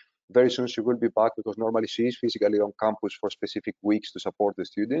pandemic. very soon she will be back because normally she is physically on campus for specific weeks to support the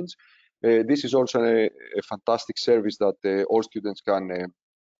students. This is also a fantastic service that all students can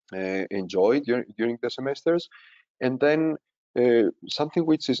enjoy during the semesters. And then something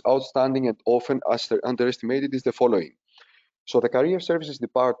which is outstanding and often underestimated is the following. So the Career Services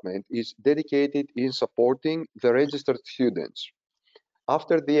Department is dedicated in supporting the registered students.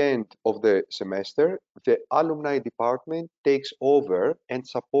 After the end of the semester, the alumni department takes over and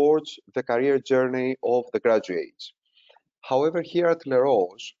supports the career journey of the graduates. However, here at Les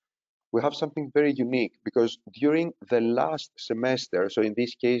Roches, we have something very unique because during the last semester, so in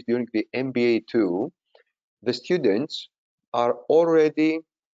this case, during the MBA 2, the students are already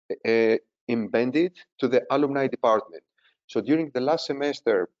embedded to the alumni department. So during the last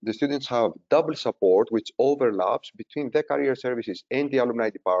semester, the students have double support, which overlaps between the career services and the alumni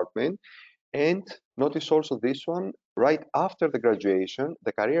department. And notice also this one, right after the graduation,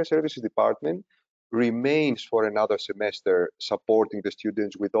 the career services department remains for another semester supporting the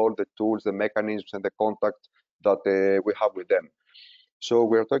students with all the tools, the mechanisms, and the contact that we have with them. So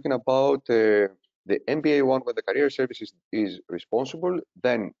we're talking about the MBA 1 when the career services is responsible,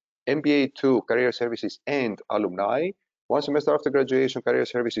 then MBA 2 career services and alumni, one semester after graduation career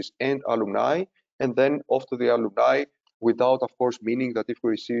services and alumni, and then off to the alumni, without, of course, meaning that if we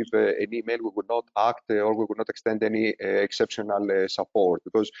receive an email, we would not act or we would not extend any exceptional support,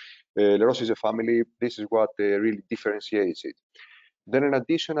 because Les Roches is a family. This is what really differentiates it. Then an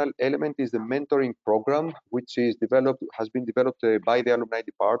additional element is the mentoring program, which is has been developed by the alumni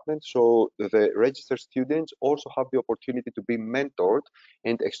department. So the registered students also have the opportunity to be mentored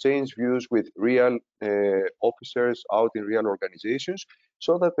and exchange views with real officers out in real organizations,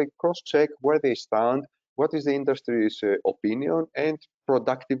 so that they cross-check where they stand, what is the industry's opinion, and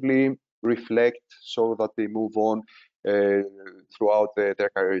productively reflect so that they move on throughout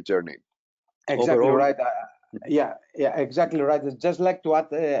their career journey. Exactly Overall, right. Yeah, exactly right. I'd just like to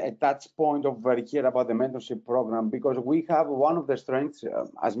add a touch point over here about the mentorship program, because we have one of the strengths,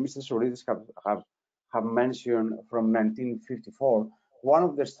 as Mr. Souridis have mentioned from 1954, one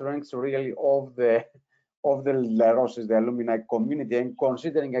of the strengths really of the Les Roches, the alumni community. And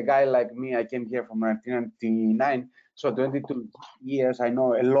considering a guy like me, I came here from 1999, so 22 years, I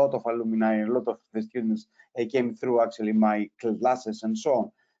know a lot of alumni, a lot of the students came through actually my classes and so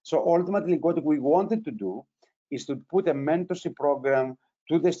on. So ultimately, what we wanted to do is to put a mentorship program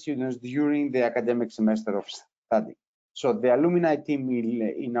to the students during the academic semester of study. So the alumni team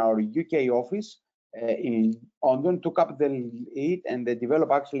in our UK office in London took up the lead, and they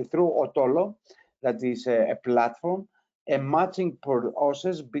developed actually through Otolo, that is a platform, a matching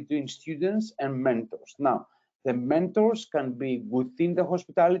process between students and mentors. Now, the mentors can be within the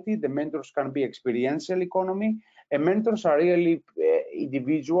hospitality, the mentors can be experiential economy, and mentors are really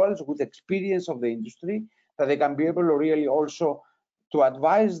individuals with experience of the industry, that they can be able to really also to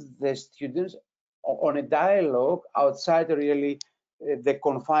advise the students on a dialogue outside really the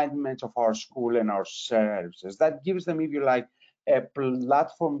confinements of our school and our services. That gives them, if you like, a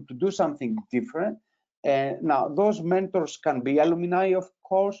platform to do something different. And now those mentors can be alumni, of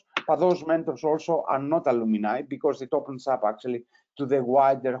course, but those mentors also are not alumni, because it opens up actually to the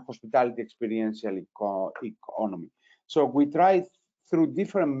wider hospitality experiential economy. So we try through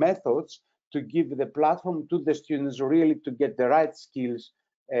different methods to give the platform to the students really to get the right skills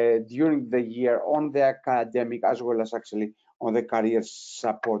during the year on the academic as well as actually on the career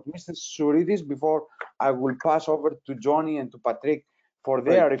support. Mr. Souridis, before I will pass over to Johnny and to Patrick for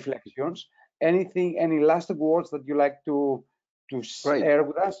their reflections, any last words that you like to share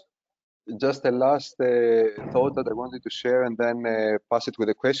with us? Just a last thought that I wanted to share, and then pass it with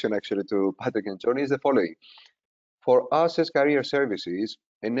a question actually to Patrick and Johnny, is the following. For us as career services,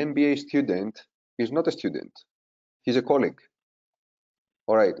 an MBA student is not a student, he's a colleague.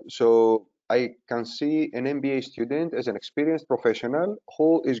 All right, so I can see an MBA student as an experienced professional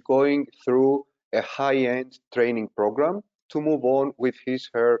who is going through a high-end training program to move on with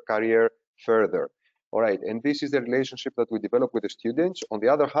her career further. All right, and this is the relationship that we develop with the students. On the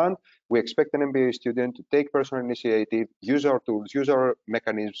other hand, we expect an MBA student to take personal initiative, use our tools, use our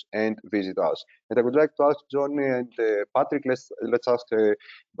mechanisms, and visit us. And I would like to ask Johnny and Patrick. Let's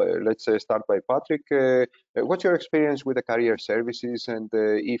start by Patrick. What's your experience with the career services, and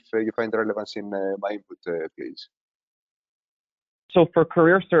if you find relevance in my input, please? So for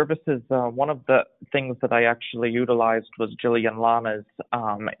career services, one of the things that I actually utilized was Jillian Lana's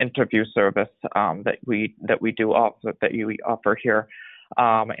interview service that we offer here.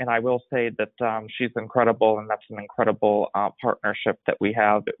 And I will say that she's incredible, and that's an incredible partnership that we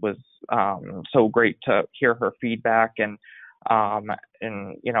have. It was so great to hear her feedback and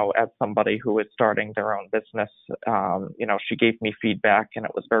And, you know, as somebody who is starting their own business, you know, she gave me feedback and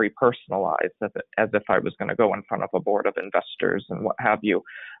it was very personalized, as if I was going to go in front of a board of investors and what have you.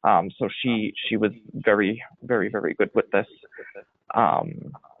 So she was very, very, very good with this.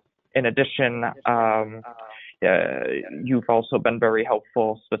 In addition, you've also been very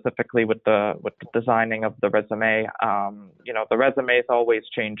helpful, specifically with the designing of the resume. You know, the resume is always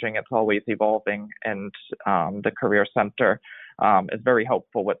changing; it's always evolving, and the Career Center is very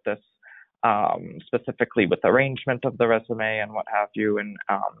helpful with this, specifically with arrangement of the resume and what have you. And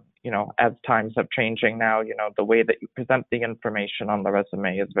you know, as times are changing now, you know, the way that you present the information on the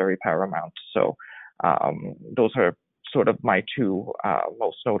resume is very paramount. So those are sort of my two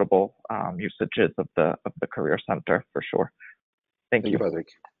most notable usages of the Career Center, for sure. Thank you, Patrick.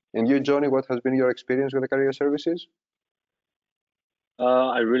 And you, Johnny, what has been your experience with the career services?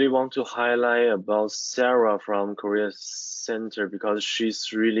 I really want to highlight about Sarah from Career Center because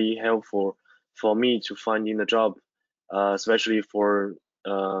she's really helpful for me to finding a job, especially for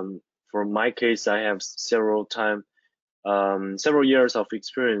my case. I have several years of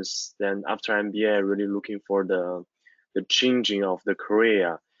experience. Then after MBA, really looking for the changing of the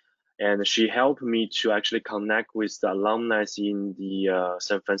career, and she helped me to actually connect with the alumni in the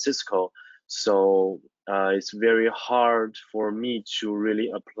San Francisco. So it's very hard for me to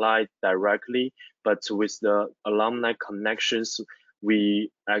really apply directly, but with the alumni connections, we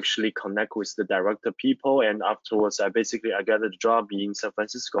actually connect with the director people, and afterwards I got a job in San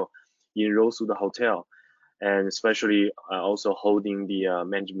Francisco in Rosewood Hotel, and especially also holding the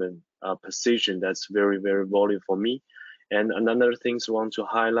management position. That's very, very valuable for me. And another thing I want to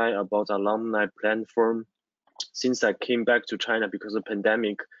highlight about alumni platform, since I came back to China because of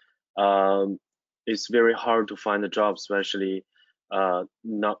pandemic, it's very hard to find a job, especially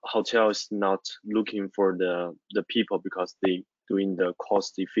hotels not looking for the people because they doing the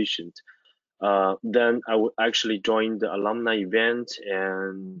cost efficient. Then I actually joined the alumni event,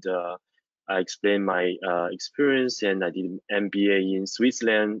 and I explained my experience, and I did MBA in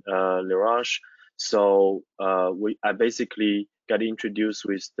Switzerland, Les Roches. So I basically got introduced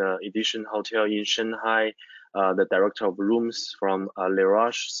with the Edition Hotel in Shanghai, the director of rooms from Les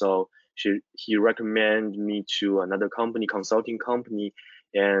Roches. So he recommended me to another company, consulting company,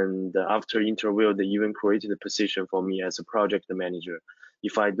 and after interview, they even created a position for me as a project manager.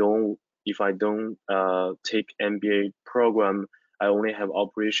 If I don't take MBA program, I only have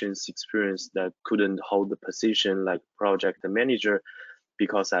operations experience that couldn't hold the position like project manager,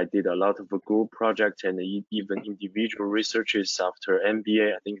 because I did a lot of group projects and even individual researches after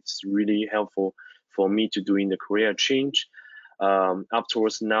MBA. I think it's really helpful for me to do in the career change.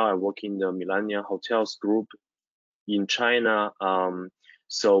 Afterwards, now I work in the Millennium Hotels Group in China.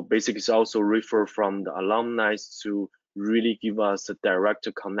 So basically, it's also refer from the alumni to really give us the direct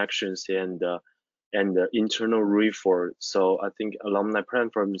connections and the internal referral. So I think alumni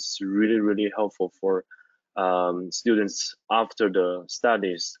platform is really, really helpful for students after the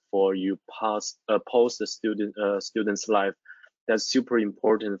studies, for you post the student's life. That's super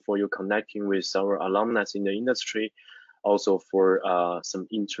important for you connecting with our alumni in the industry, also for some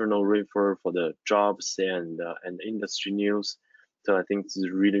internal refer for the jobs and industry news. So I think this is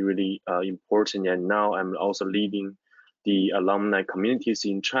really, really important. And now I'm also leading the alumni communities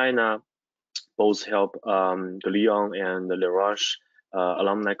in China, both help the Lyon and the Les Roches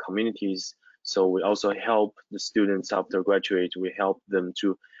alumni communities. So we also help the students after graduate. We help them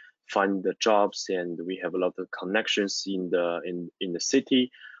to find the jobs, and we have a lot of connections in the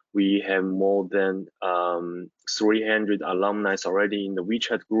city. We have more than 300 alumni already in the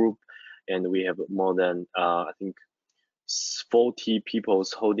WeChat group, and we have more than I think 40 people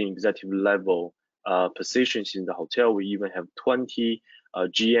holding executive level positions in the hotel. We even have 20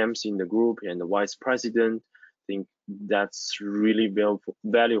 GMs in the group and the vice president. I think that's really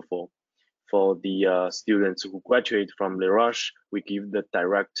valuable for the students who graduate from Les Roches. We give the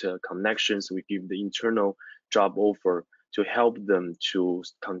direct connections, we give the internal job offer to help them to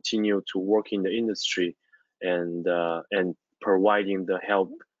continue to work in the industry, and providing the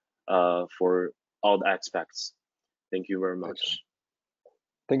help for all the aspects. Thank you very much.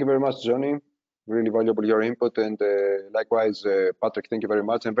 Thank you very much, Johnny. Really valuable your input, and likewise, Patrick, thank you very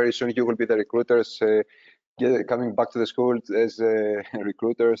much. And very soon you will be the recruiters coming back to the school as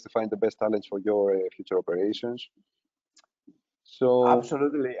recruiters to find the best talents for your future operations. So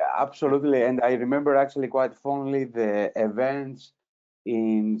absolutely, and I remember actually quite fondly the events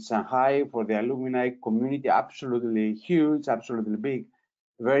in Shanghai for the alumni community. Absolutely huge, absolutely big,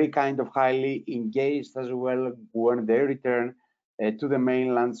 very kind of highly engaged as well when they return to the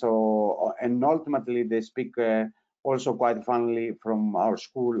mainland. So, and ultimately they speak also quite funnily from our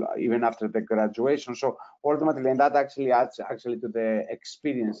school, even after the graduation. So ultimately, and that actually adds actually to the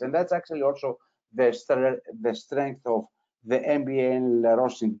experience, and that's actually also the strength of the MBA and Les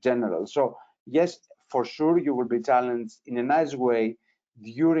Roches in general. So yes, for sure, you will be challenged in a nice way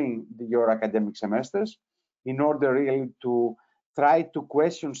during your academic semesters in order really to try to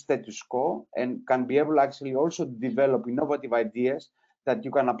question status quo and can be able actually also develop innovative ideas that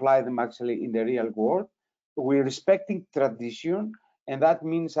you can apply them actually in the real world. We're respecting tradition, and that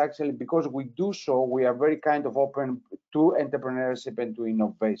means actually because we do so, we are very kind of open to entrepreneurship and to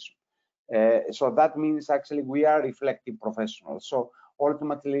innovation. So that means actually we are reflective professionals. So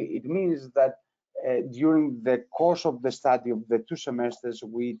ultimately, it means that during the course of the study of the 2 semesters,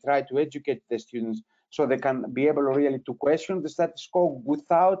 we try to educate the students so they can be able really to question the status quo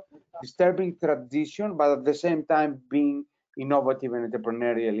without disturbing tradition, but at the same time being innovative and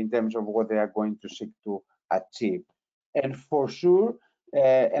entrepreneurial in terms of what they are going to seek to achieve. And for sure,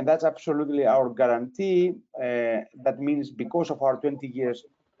 and that's absolutely our guarantee, that means because of our 20 years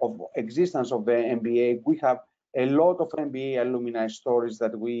of existence of the MBA, we have a lot of MBA alumni stories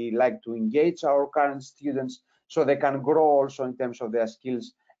that we like to engage our current students so they can grow also in terms of their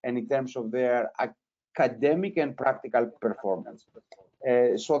skills and in terms of their academic and practical performance.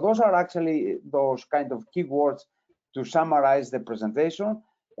 So those are actually those kind of keywords to summarize the presentation.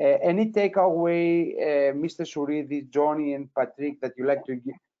 Any takeaway, Mr. Souridis, Johnny, and Patrick, that you like to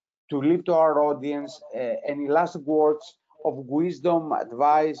give, to leave to our audience? Any last words of wisdom,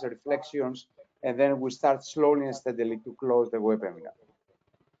 advice, reflections, and then we start slowly and steadily to close the webinar.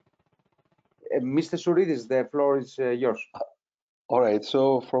 Mr. Souridis, the floor is yours. All right,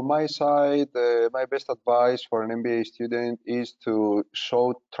 so from my side, my best advice for an MBA student is to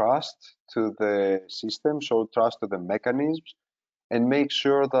show trust to the system, show trust to the mechanisms, and make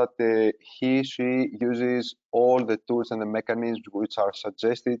sure that she uses all the tools and the mechanisms which are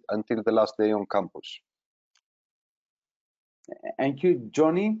suggested until the last day on campus. Thank you,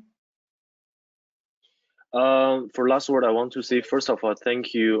 Johnny. For last word, I want to say, first of all,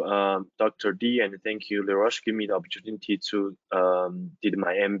 thank you, Dr. D, and thank you, Les Roches, give me the opportunity to did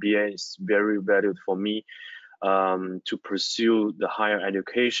my MBA. It's very valued for me to pursue the higher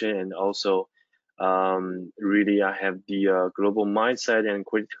education, and also really I have the global mindset and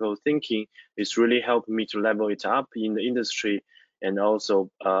critical thinking. It's really helped me to level it up in the industry, and also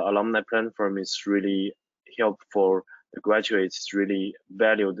alumni platform is really helpful. The graduates is really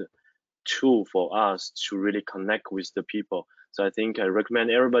valued tool for us to really connect with the people. So I think I recommend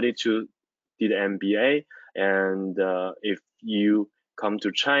everybody to do the MBA. And if you come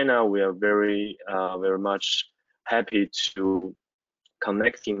to China, we are very much happy to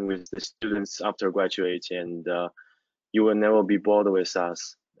connecting with the students after graduating, and you will never be bored with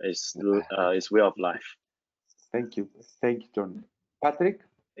us. It's way of life. Thank you, John. Patrick.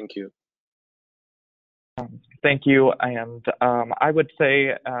 Thank you. Thank you. And I would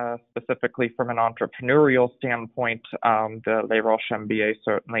say specifically from an entrepreneurial standpoint, the Les Roches MBA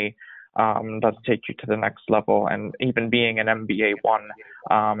certainly does take you to the next level. And even being an MBA 1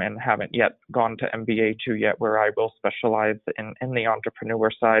 and haven't yet gone to MBA 2 yet, where I will specialize in the entrepreneur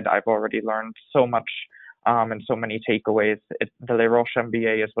side, I've already learned so much and so many takeaways. The Les Roches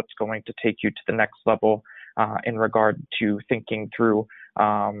MBA is what's going to take you to the next level in regard to thinking through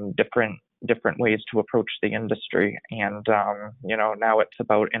different ways to approach the industry. And you know, now it's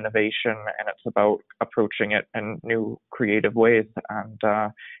about innovation, and it's about approaching it in new creative ways, and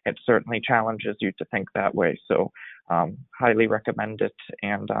it certainly challenges you to think that way. So highly recommend it,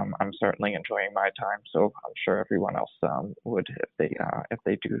 and I'm certainly enjoying my time, so I'm sure everyone else would if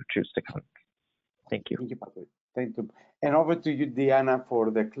they do choose to come. Thank you. Thank you, Patrick. Thank you. And over to you, Diana,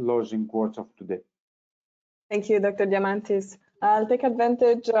 for the closing words of today. Thank you, Dr. Diamantis. I'll take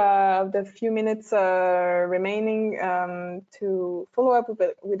advantage of the few minutes remaining to follow up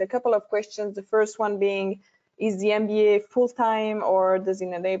with a couple of questions. The first one being, is the MBA full-time, or does it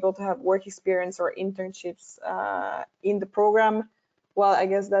enable to have work experience or internships in the program? Well, I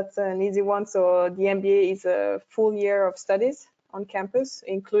guess that's an easy one. So the MBA is a full year of studies on campus,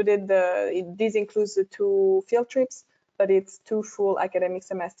 this includes the 2 field trips, but it's 2 full academic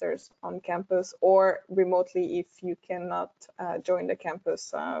semesters on campus or remotely if you cannot join the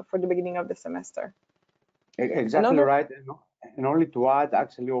campus for the beginning of the semester. Exactly right. And only to add,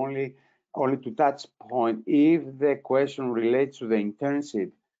 actually, only to touch point, if the question relates to the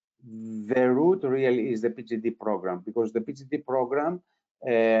internship, the route really is the PhD program, because the PhD program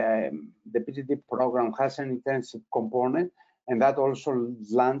has an internship component, and that also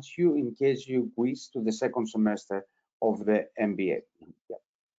lands you in case you wish to the second semester of the MBA. Yeah.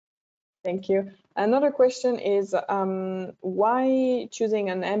 Thank you. Another question is why choosing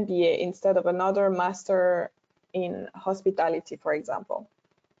an MBA instead of another master in hospitality, for example?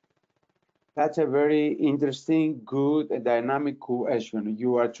 That's a very interesting, good, and dynamic question.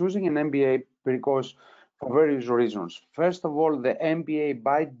 You are choosing an MBA because for various reasons. First of all, the MBA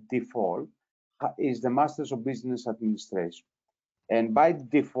by default is the Masters of Business Administration. And by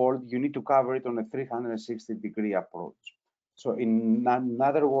default, you need to cover it on a 360-degree approach. So in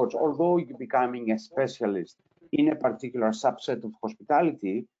other words, although you're becoming a specialist in a particular subset of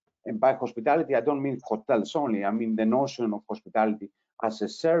hospitality, and by hospitality, I don't mean hotels only, I mean the notion of hospitality as a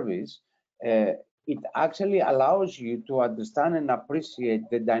service, it actually allows you to understand and appreciate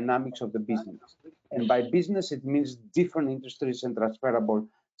the dynamics of the business. And by business, it means different industries and transferable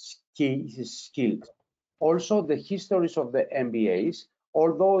skills. Also, the histories of the MBAs,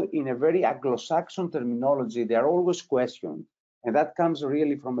 although in a very Anglo-Saxon terminology, they are always questioned, and that comes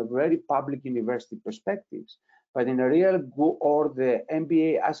really from a very public university perspective. But in a real or the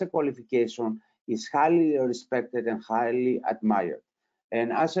MBA as a qualification is highly respected and highly admired.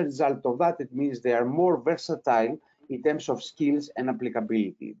 And as a result of that, it means they are more versatile in terms of skills and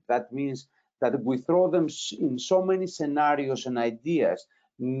applicability. That means that we throw them in so many scenarios and ideas,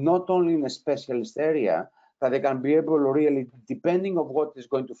 not only in a specialist area, that they can be able to really, depending on what is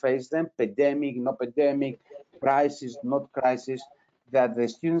going to face them, pandemic, no pandemic, crisis, not crisis, that the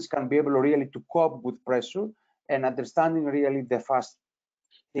students can be able to really to cope with pressure and understanding really the fast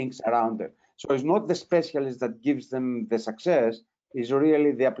things around them. So it's not the specialist that gives them the success, it's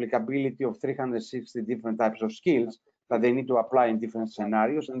really the applicability of 360 different types of skills that they need to apply in different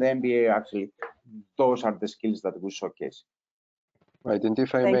scenarios. And the MBA actually, those are the skills that we showcase. Right, and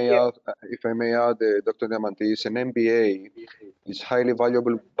if I may add, Dr. Diamantis, an MBA is highly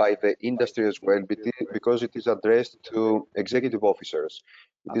valuable by the industry as well because it is addressed to executive officers.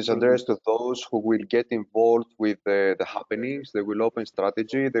 It is addressed to those who will get involved with the happenings. They will open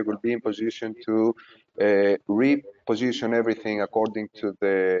strategy. They will be in position to reposition everything according to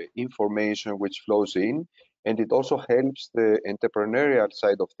the information which flows in. And it also helps the entrepreneurial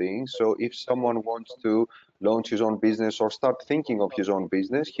side of things. So if someone wants to launch his own business or start thinking of his own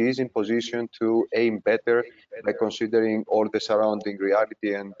business, he is in position to aim better by considering all the surrounding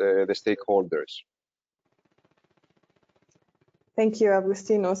reality and the stakeholders. Thank you,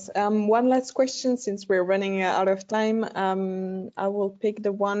 Avgoustinos. One last question, since we're running out of time. I will pick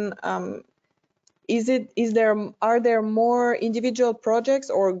the one. Are there more individual projects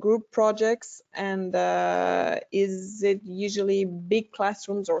or group projects, and is it usually big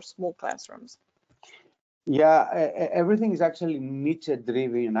classrooms or small classrooms? Yeah, everything is actually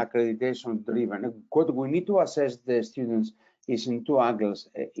niche-driven, accreditation-driven. What we need to assess the students is in two angles: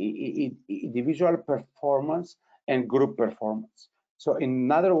 individual performance and group performance. So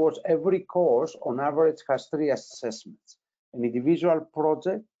in other words, every course on average has 3 assessments: an individual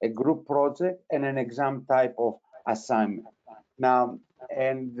project, a group project, and an exam type of assignment. Now,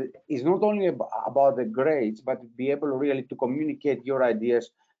 and it's not only about the grades, but be able really to communicate your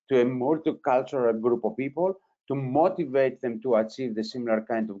ideas to a multicultural group of people, to motivate them to achieve the similar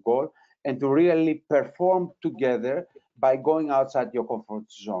kind of goal, and to really perform together by going outside your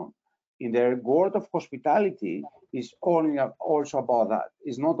comfort zone. In the world of hospitality, is also about that.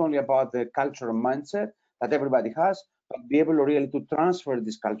 It's not only about the cultural mindset that everybody has, but be able to really to transfer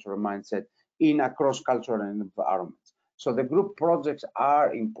this cultural mindset in a cross-cultural environment. So the group projects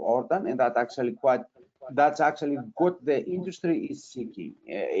are important, and that's actually what the industry is seeking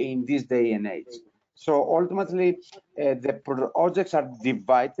in this day and age. So ultimately, the projects are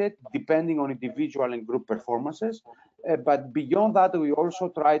divided depending on individual and group performances. But beyond that, we also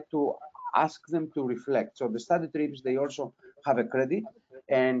try to ask them to reflect. So the study trips, they also have a credit,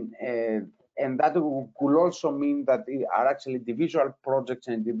 and that will also mean that they are actually individual projects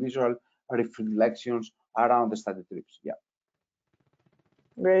and individual reflections around the study trips. Yeah.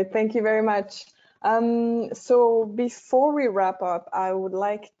 Great, thank you very much. So before we wrap up, I would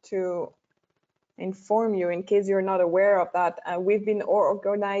like to inform you, in case you're not aware of that, we've been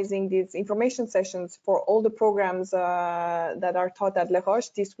organizing these information sessions for all the programs that are taught at Les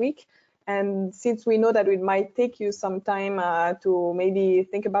Roches this week. And since we know that it might take you some time to maybe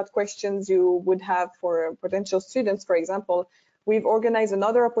think about questions you would have for potential students, for example, we've organized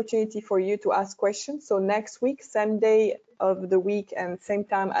another opportunity for you to ask questions. So next week, same day of the week and same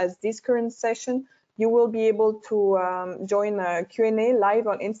time as this current session, you will be able to join a Q&A live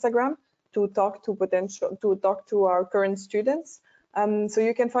on Instagram to talk to our current students. So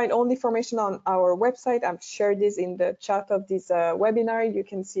you can find all the information on our website. I've shared this in the chat of this webinar. You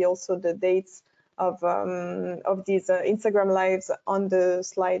can see also the dates these Instagram lives on the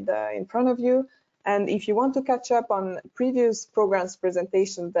slide in front of you. And if you want to catch up on previous programs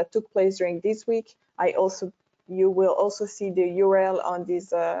presentations that took place during this week, you will also see the URL on this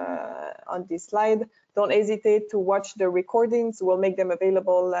slide. Don't hesitate to watch the recordings. We'll make them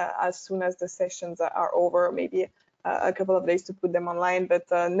available as soon as the sessions are over, maybe a couple of days to put them online.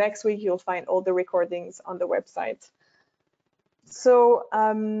 But next week, you'll find all the recordings on the website. So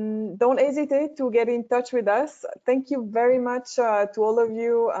don't hesitate to get in touch with us. Thank you very much to all of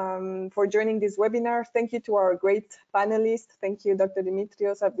you for joining this webinar. Thank you to our great panelists. Thank you, Dr.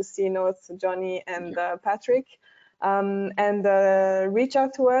 Dimitrios, Avgoustinos, Johnny, and Patrick. Reach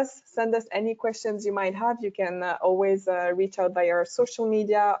out to us, send us any questions you might have. You can always reach out via our social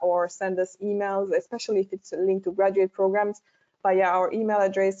media or send us emails, especially if it's linked to graduate programs, via our email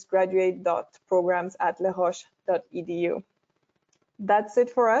address, graduate.programs@lesroches.edu. That's it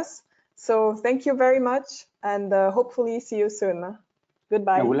for us. So thank you very much, and hopefully see you soon.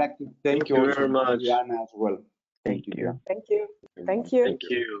 Goodbye. I would like to thank you very much, Diana, as well. Thank you. Thank you. Thank you. Thank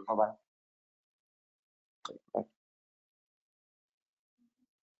you. Bye-bye.